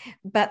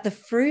 but the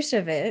fruit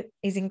of it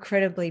is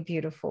incredibly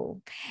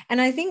beautiful.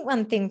 And I think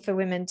one thing for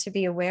women to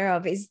be aware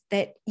of is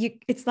that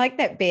it's like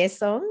that bear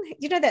song.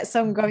 You know that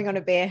song, Going on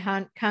a Bear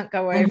Hunt, can't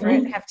go over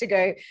it, have to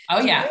go. Oh,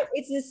 yeah.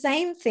 It's the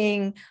same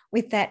thing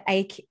with that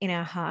ache in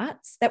our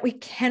hearts, that we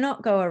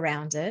cannot go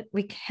around it.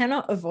 We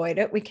cannot avoid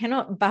it. We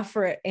cannot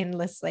buffer it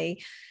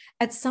endlessly.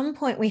 At some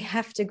point, we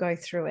have to go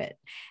through it.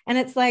 And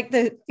it's like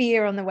the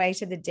fear on the way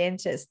to the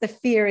dentist. The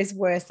fear is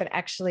worse than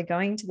actually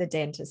going to the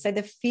dentist. So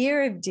the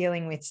fear of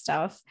dealing with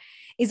stuff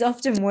is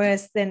often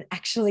worse than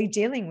actually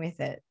dealing with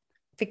it,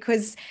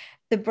 because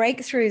the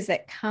breakthroughs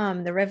that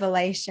come, the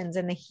revelations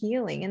and the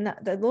healing, and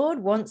the Lord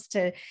wants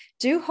to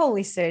do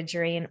holy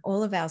surgery in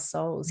all of our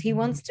souls. He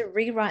wants to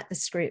rewrite the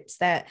scripts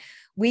that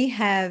we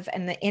have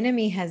and the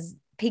enemy has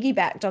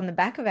piggybacked on the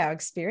back of our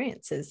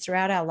experiences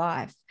throughout our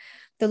life.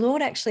 The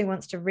Lord actually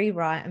wants to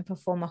rewrite and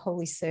perform a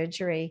holy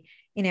surgery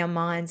in our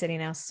minds and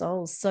in our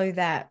souls, so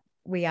that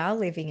we are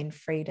living in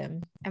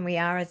freedom and we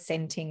are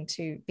ascending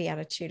to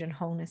beatitude and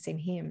wholeness in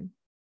him.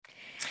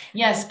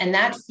 Yes. And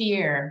that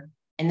fear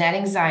and that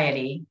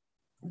anxiety,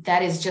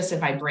 that is just a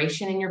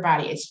vibration in your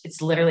body.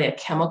 It's literally a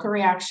chemical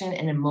reaction,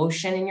 an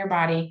emotion in your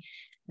body,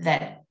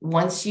 that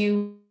once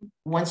you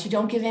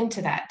don't give in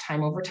to that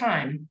time over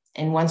time,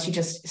 and once you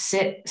just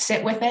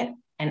sit with it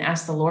and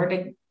ask the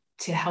Lord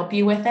to help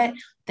you with it,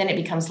 then it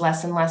becomes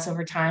less and less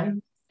over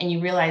time. And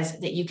you realize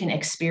that you can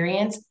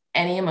experience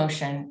any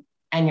emotion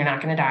and you're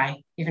not going to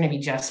die. You're going to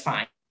be just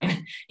fine.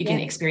 You can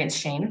experience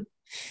shame,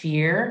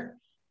 fear,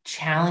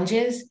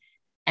 challenges,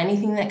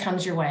 anything that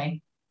comes your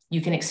way.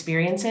 You can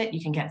experience it.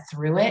 You can get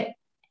through it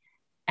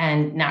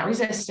and not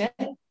resist it,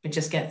 but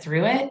just get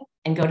through it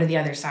and go to the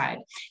other side.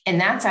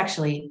 And that's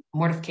actually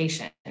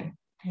mortification.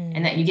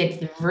 And that you get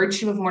the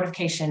virtue of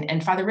mortification.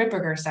 And Father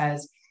Ripperger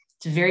says,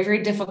 it's very,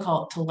 very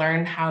difficult to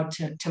learn how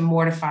to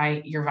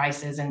mortify your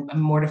vices and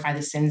mortify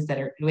the sins that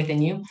are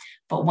within you.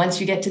 But once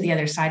you get to the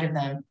other side of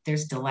them,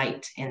 there's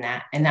delight in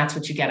that. And that's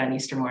what you get on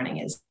Easter morning,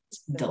 is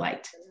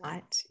delight.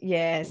 Delight.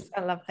 Yes,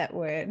 I love that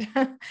word.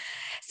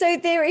 So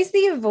there is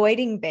the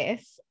avoiding,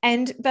 Beth.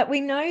 But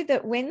we know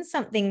that when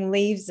something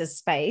leaves a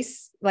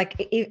space,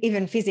 like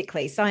even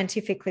physically,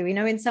 scientifically, we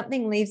know when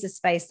something leaves a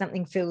space,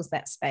 something fills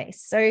that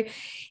space. So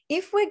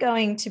if we're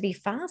going to be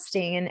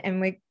fasting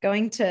and we're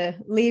going to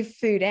leave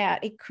food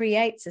out, it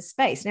creates a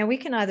space. Now we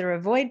can either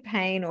avoid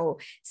pain or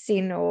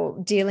sin or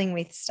dealing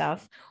with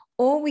stuff,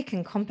 or we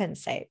can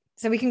compensate.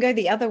 So we can go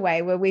the other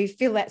way, where we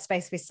fill that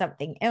space with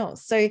something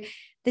else. So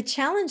the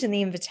challenge and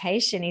the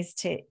invitation is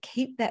to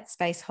keep that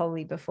space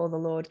holy before the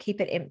Lord,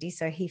 keep it empty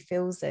so he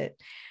fills it.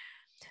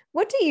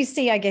 What do you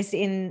see, I guess,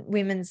 in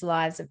women's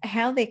lives of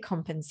how they're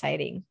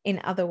compensating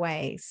in other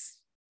ways?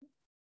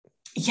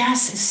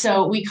 Yes.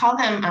 So we call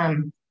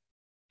them,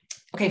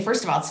 okay,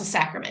 first of all, it's the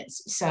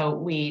sacraments. So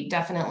we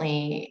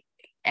definitely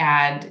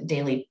add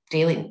daily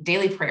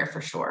prayer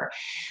for sure.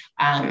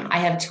 I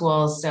have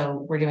tools.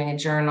 So we're doing a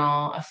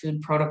journal, a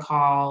food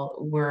protocol.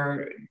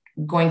 We're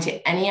going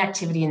to any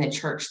activity in the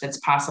church that's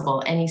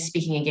possible, any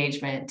speaking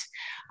engagement,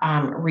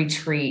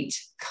 retreat,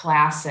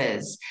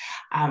 classes.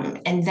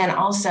 And then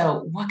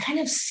also, what kind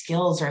of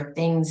skills or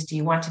things do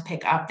you want to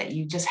pick up that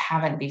you just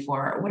haven't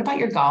before? What about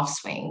your golf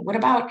swing? What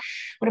about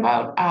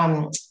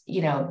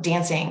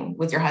dancing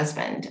with your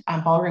husband,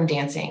 ballroom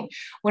dancing?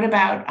 What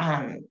about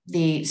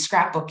the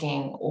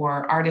scrapbooking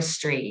or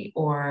artistry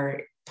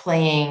or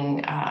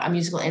playing a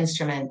musical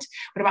instrument?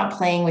 What about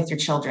playing with your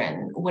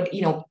children?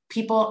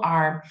 People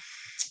are,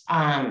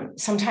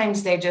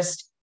 sometimes they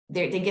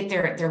get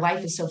their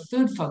life is so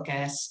food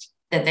focused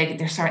that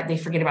they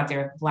forget about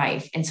their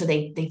life. And so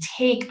they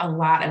take a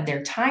lot of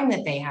their time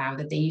that they have,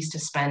 that they used to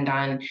spend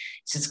on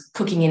just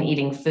cooking and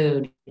eating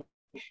food,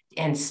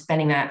 and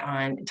spending that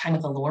on time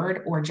with the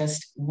Lord, or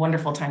just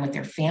wonderful time with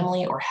their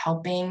family, or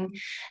helping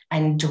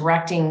and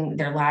directing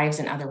their lives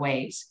in other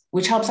ways,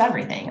 which helps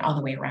everything all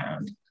the way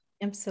around.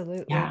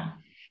 Absolutely. Yeah.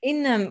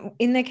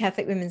 In the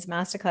Catholic Women's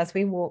Masterclass,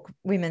 we walk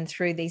women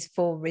through these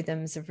 4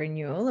 rhythms of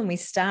renewal, and we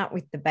start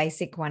with the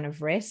basic one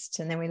of rest,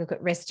 and then we look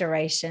at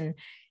restoration,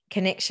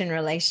 connection,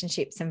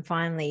 relationships, and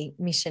finally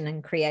mission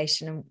and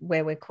creation, and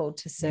where we're called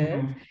to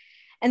serve. Mm-hmm.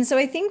 And so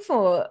I think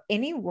for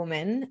any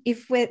woman,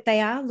 if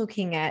they are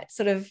looking at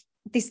sort of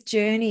this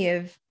journey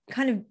of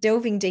kind of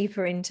delving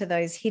deeper into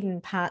those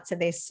hidden parts of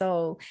their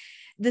soul,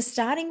 the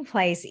starting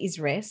place is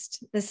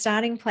rest. The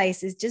starting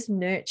place is just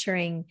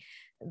nurturing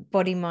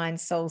body,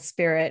 mind, soul,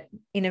 spirit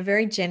in a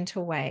very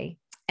gentle way.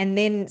 And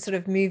then sort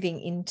of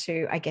moving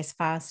into, I guess,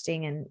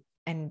 fasting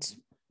and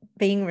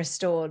being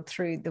restored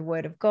through the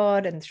word of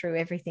God and through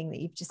everything that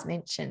you've just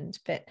mentioned.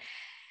 But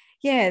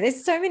yeah,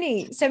 there's so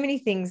many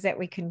things that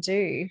we can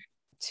do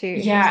to.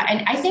 Yeah.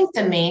 And I think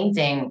the main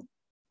thing,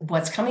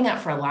 what's coming up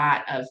for a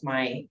lot of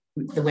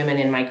the women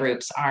in my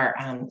groups are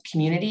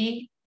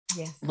community,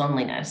 yes,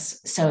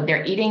 loneliness. So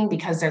they're eating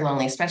because they're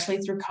lonely, especially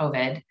through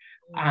COVID.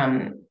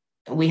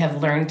 We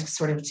have learned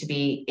sort of to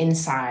be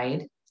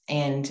inside,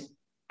 and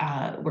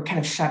we're kind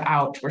of shut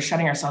out. We're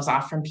shutting ourselves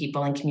off from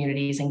people and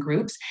communities and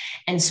groups.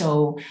 And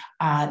so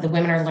the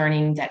women are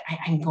learning that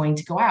I'm going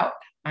to go out.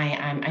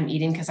 I'm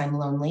eating because I'm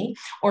lonely,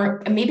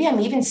 or maybe I'm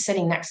even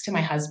sitting next to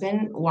my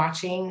husband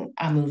watching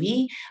a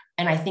movie,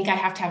 and I think I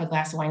have to have a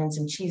glass of wine and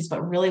some cheese,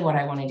 but really what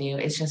I want to do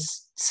is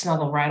just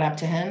snuggle right up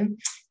to him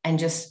and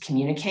just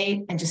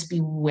communicate and just be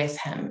with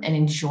him and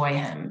enjoy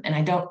him. And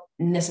I don't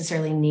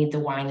necessarily need the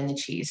wine and the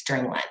cheese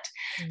during Lent.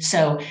 Mm-hmm.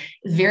 So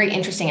very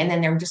interesting. And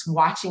then they're just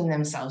watching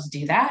themselves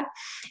do that,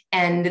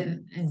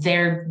 and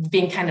they're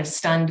being kind of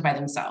stunned by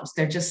themselves.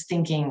 They're just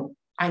thinking,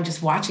 I'm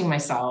just watching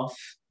myself,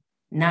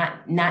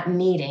 not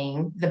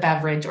needing the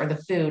beverage or the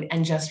food,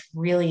 and just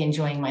really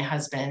enjoying my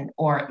husband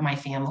or my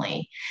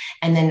family.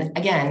 And then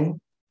again,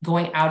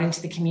 going out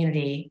into the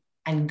community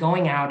and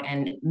going out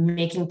and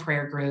making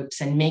prayer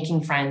groups and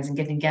making friends and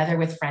getting together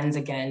with friends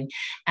again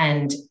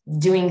and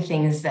doing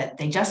things that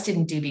they just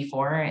didn't do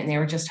before, and they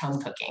were just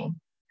home cooking.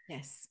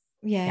 Yes.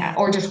 Yeah.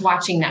 Or just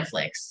watching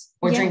Netflix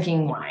or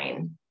drinking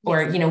wine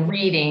or,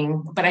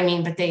 reading. But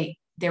they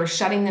were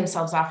shutting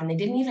themselves off, and they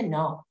didn't even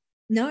know.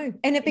 No.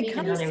 And it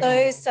becomes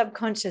so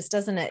subconscious,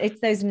 doesn't it? It's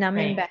those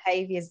numbing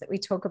behaviors that we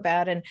talk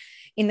about. And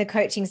in the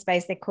coaching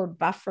space, they're called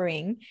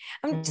buffering.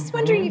 I'm just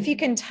wondering if you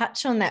can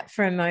touch on that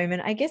for a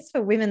moment. I guess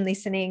for women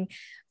listening,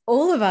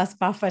 all of us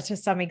buffer to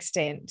some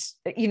extent,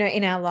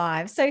 in our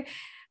lives. So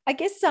I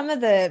guess some of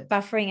the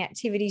buffering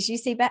activities you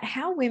see, but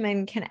how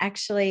women can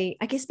actually,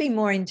 I guess, be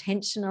more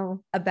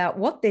intentional about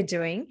what they're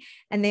doing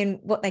and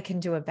then what they can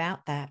do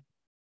about that.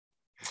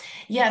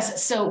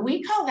 Yes. So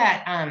we call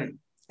that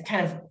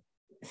kind of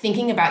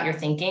thinking about your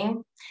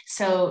thinking.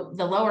 So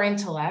the lower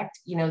intellect,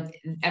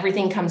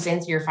 everything comes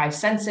in through your 5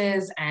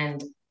 senses,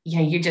 and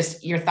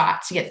your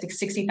thoughts, you get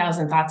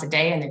 60,000 thoughts a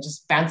day, and they're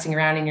just bouncing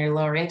around in your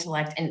lower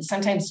intellect. And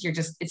sometimes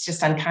it's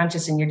just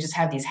unconscious, and you just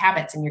have these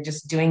habits and you're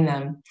just doing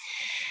them.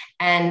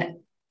 And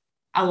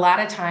a lot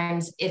of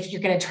times, if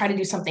you're going to try to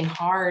do something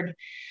hard,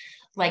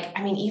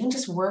 even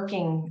just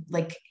working,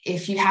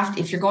 if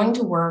you're going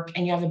to work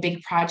and you have a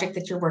big project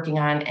that you're working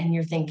on and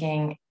you're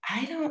thinking,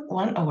 I don't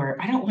want to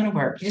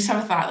work. You just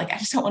have a thought, I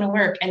just don't want to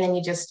work. And then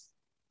you just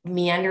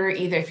meander,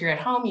 either if you're at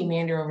home, you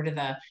meander over to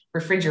the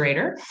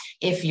refrigerator.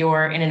 If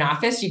you're in an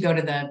office, you go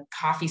to the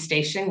coffee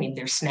station,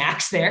 there's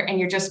snacks there, and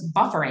you're just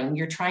buffering.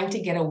 You're trying to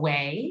get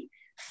away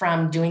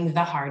from doing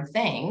the hard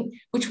thing,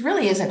 which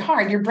really isn't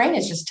hard. Your brain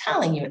is just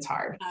telling you it's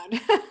hard,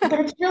 but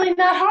it's really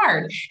not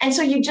hard. And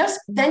so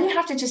then you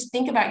have to just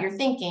think about your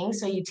thinking.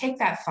 So you take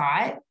that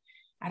thought,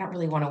 I don't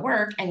really want to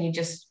work, and you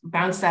just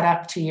bounce that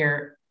up to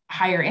your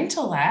higher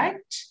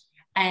intellect,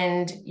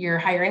 and your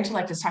higher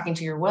intellect is talking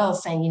to your will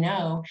saying,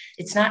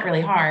 it's not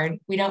really hard.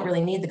 We don't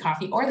really need the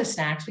coffee or the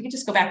snacks. We could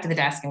just go back to the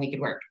desk and we could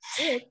work.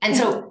 And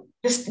so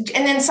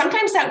and then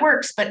sometimes that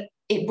works, but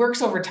it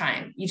works over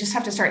time. You just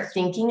have to start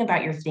thinking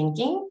about your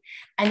thinking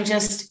and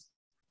just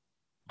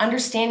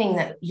understanding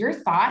that your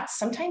thoughts,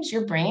 sometimes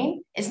your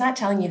brain is not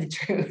telling you the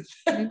truth.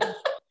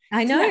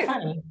 I know. Isn't that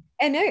funny?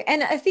 I know.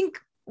 And I think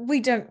we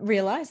don't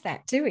realize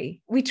that, do we?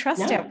 We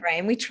trust our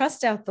brain. We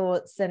trust our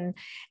thoughts and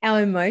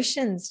our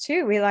emotions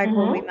too. We're like,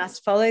 well, we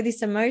must follow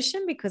this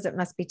emotion because it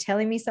must be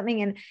telling me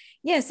something. And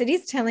yes, it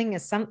is telling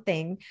us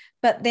something.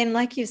 But then,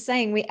 like you're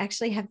saying, we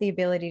actually have the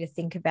ability to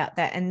think about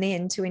that and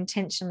then to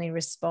intentionally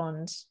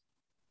respond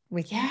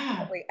with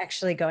what we're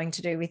actually going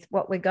to do, with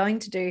what we're going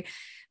to do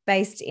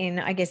based in,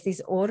 I guess,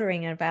 this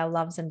ordering of our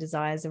loves and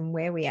desires and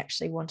where we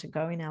actually want to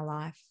go in our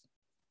life.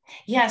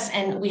 Yes.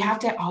 And we have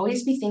to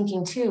always be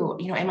thinking too,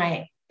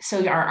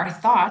 our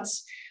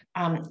thoughts,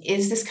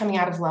 is this coming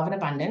out of love and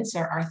abundance?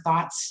 Or our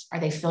thoughts, are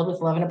they filled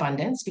with love and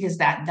abundance? Because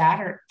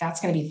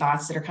that's going to be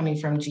thoughts that are coming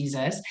from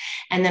Jesus.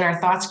 And then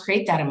our thoughts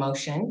create that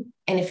emotion.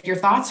 And if your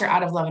thoughts are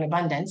out of love and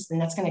abundance, then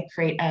that's going to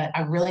create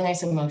a really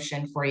nice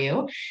emotion for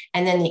you.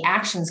 And then the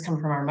actions come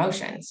from our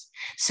emotions.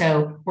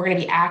 So we're going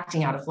to be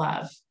acting out of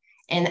love.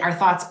 and our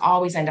thoughts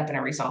always end up in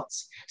our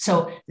results.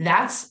 So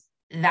that's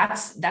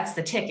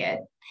the ticket.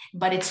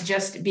 But it's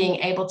just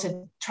being able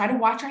to try to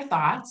watch our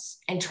thoughts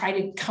and try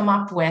to come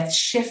up with,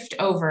 shift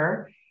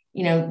over,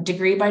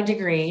 degree by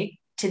degree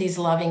to these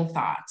loving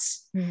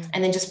thoughts.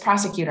 And then just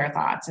prosecute our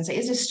thoughts and say,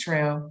 is this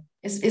true?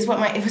 Is what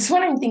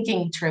I'm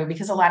thinking true?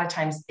 Because a lot of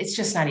times it's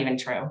just not even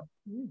true.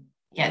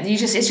 Yeah.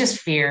 It's just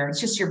fear. It's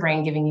just your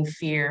brain giving you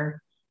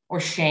fear or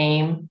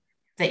shame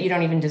that you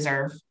don't even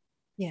deserve.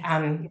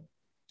 Yeah.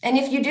 And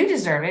if you do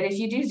deserve it, if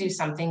you do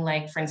something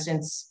like, for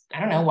instance, I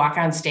don't know, walk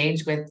on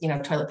stage with,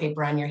 toilet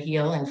paper on your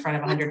heel in front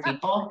of 100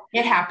 people,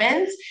 it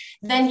happens,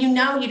 then you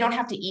don't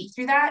have to eat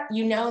through that.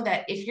 You know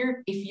that if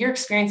you're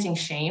experiencing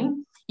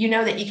shame, you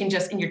know that you can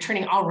just, and you're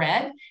turning all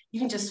red, you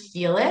can just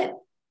feel it.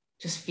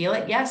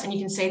 Yes. And you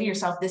can say to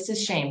yourself, this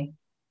is shame.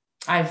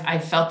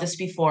 I've felt this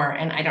before,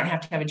 and I don't have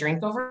to have a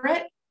drink over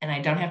it, and I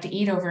don't have to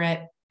eat over it.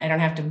 I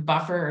don't have to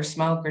buffer or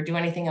smoke or do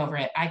anything over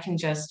it. I can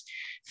just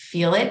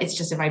feel it. It's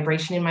just a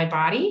vibration in my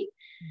body.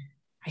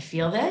 I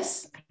feel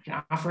this. I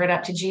can offer it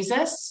up to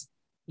Jesus,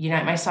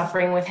 unite my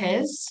suffering with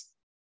his,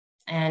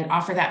 and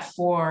offer that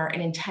for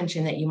an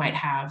intention that you might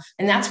have.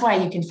 And that's why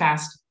you can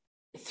fast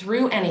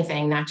through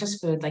anything, not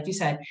just food, like you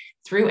said,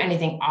 through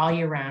anything all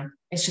year round.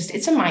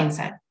 It's a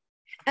mindset.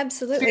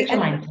 Absolutely.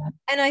 And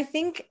I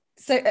think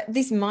so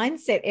this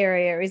mindset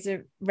area is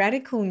a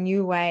radical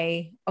new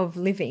way of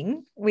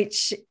living,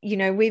 which,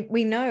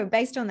 we know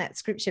based on that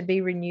scripture,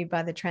 be renewed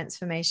by the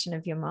transformation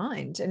of your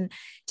mind, and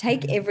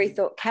take every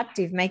thought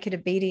captive, make it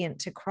obedient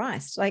to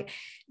Christ. Like,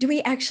 do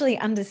we actually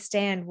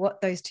understand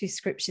what those two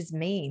scriptures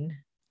mean?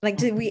 Like,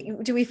 do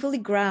we fully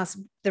grasp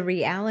the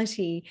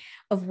reality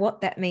of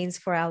what that means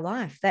for our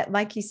life? That,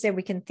 like you said,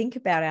 we can think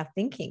about our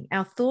thinking.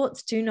 Our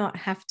thoughts do not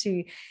have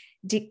to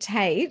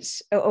dictate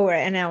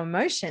and our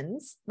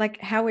emotions, like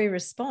how we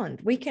respond.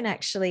 We can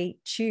actually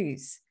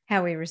choose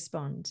how we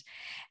respond.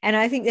 And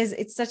I think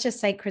it's such a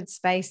sacred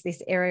space,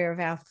 this area of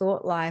our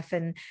thought life,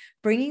 and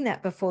bringing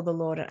that before the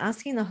Lord and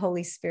asking the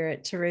Holy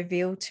Spirit to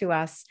reveal to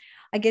us,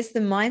 I guess, the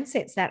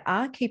mindsets that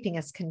are keeping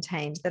us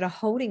contained, that are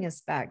holding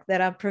us back,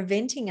 that are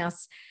preventing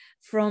us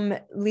from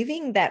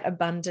living that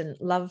abundant,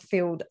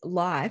 love-filled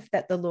life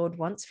that the Lord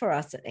wants for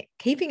us,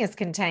 keeping us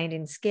contained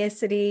in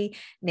scarcity,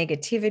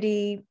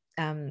 negativity,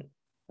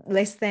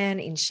 less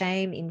than, in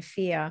shame, in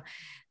fear.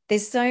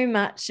 There's so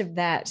much of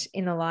that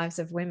in the lives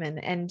of women.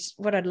 And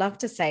what I'd love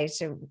to say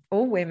to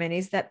all women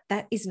is that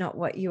is not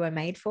what you are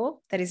made for.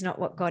 That is not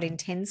what God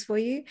intends for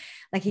you.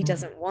 Like, he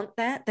doesn't want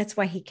that. That's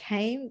why he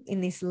came.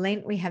 In this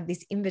Lent, we have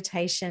this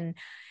invitation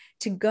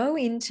to go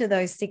into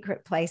those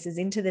secret places,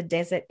 into the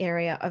desert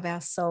area of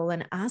our soul,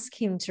 and ask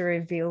him to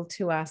reveal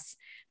to us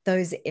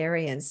those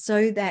areas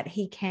so that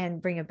he can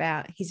bring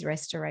about his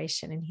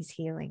restoration and his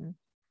healing.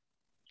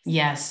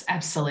 Yes,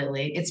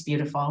 absolutely. It's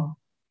beautiful.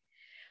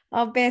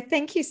 Oh, Beth,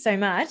 thank you so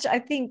much. I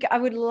think I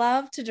would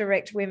love to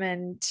direct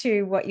women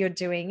to what you're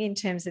doing in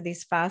terms of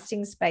this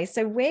fasting space.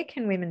 So where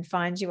can women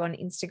find you on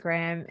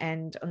Instagram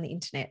and on the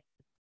internet?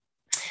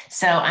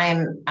 So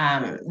I'm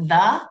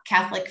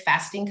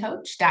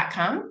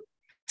thecatholicfastingcoach.com,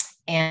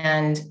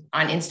 and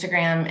on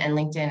Instagram and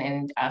LinkedIn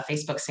and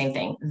Facebook, same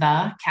thing,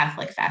 The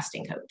Catholic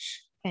Fasting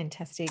Coach.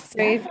 Fantastic. So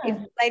if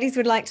ladies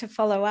would like to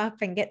follow up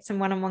and get some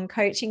one-on-one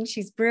coaching,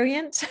 she's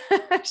brilliant.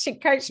 She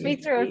coached me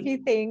through a few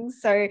things.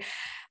 So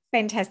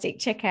fantastic.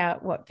 Check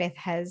out what Beth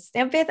has.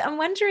 Now, Beth, I'm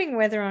wondering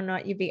whether or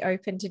not you'd be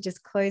open to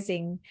just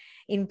closing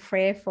in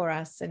prayer for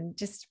us and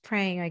just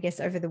praying, I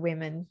guess, over the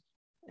women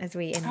as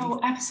we end.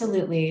 Oh,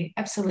 absolutely.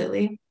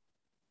 Absolutely.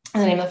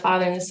 In the name of the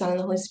Father, and the Son, and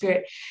the Holy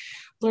Spirit.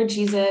 Lord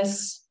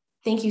Jesus,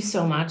 thank you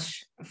so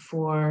much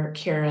for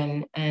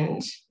Karen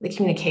and the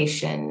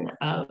communication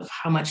of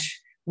how much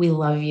we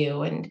love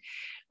you and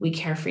we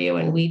care for you,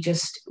 and we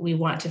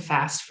want to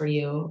fast for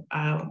you.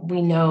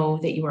 We know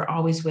that you are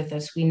always with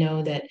us. We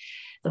know that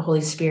the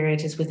Holy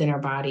Spirit is within our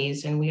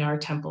bodies, and we are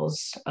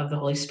temples of the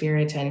Holy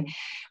Spirit, and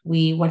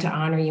we want to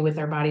honor you with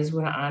our bodies.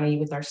 We want to honor you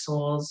with our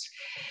souls.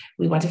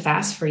 We want to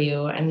fast for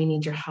you, and we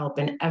need your help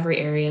in every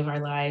area of our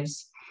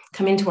lives.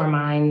 Come into our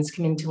minds,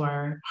 come into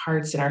our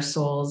hearts and our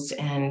souls,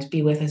 and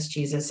be with us,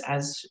 Jesus,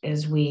 as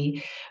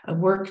we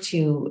work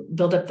to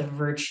build up the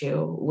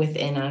virtue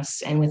within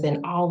us and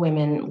within all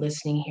women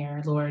listening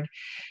here. Lord,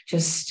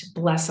 just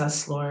bless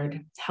us,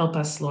 Lord. Help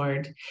us,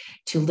 Lord,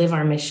 to live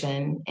our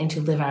mission and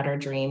to live out our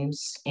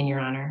dreams in your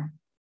honor.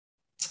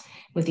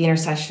 With the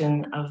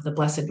intercession of the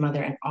Blessed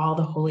Mother and all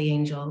the holy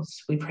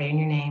angels, we pray in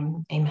your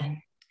name.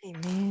 Amen.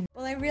 Amen.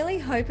 Well, I really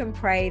hope and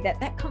pray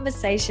that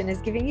conversation is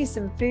giving you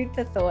some food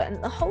for thought,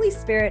 and the Holy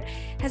Spirit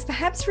has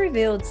perhaps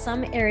revealed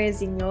some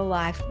areas in your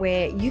life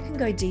where you can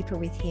go deeper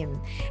with him,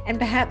 and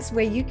perhaps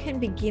where you can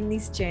begin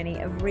this journey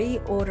of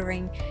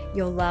reordering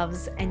your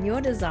loves and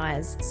your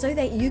desires so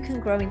that you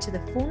can grow into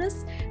the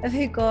fullness of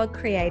who God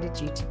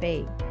created you to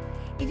be.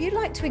 If you'd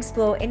like to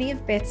explore any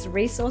of Beth's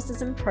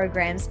resources and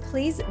programs,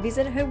 please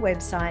visit her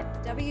website,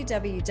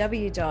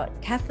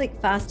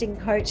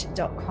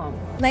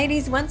 www.catholicfastingcoach.com.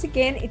 Ladies, once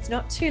again, it's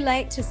not too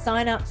late to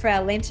sign up for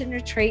our Lenten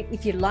retreat.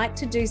 If you'd like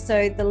to do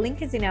so, the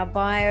link is in our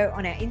bio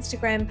on our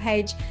Instagram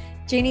page.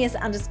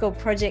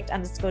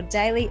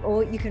 genius_project_daily,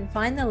 or you can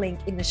find the link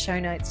in the show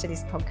notes to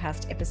this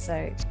podcast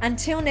episode.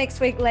 Until next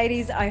week,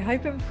 ladies, I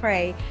hope and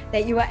pray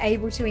that you are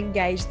able to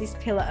engage this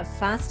pillar of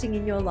fasting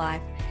in your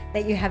life,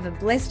 that you have a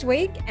blessed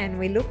week, and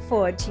we look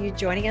forward to you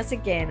joining us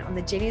again on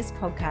the Genius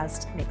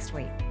Podcast next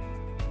week.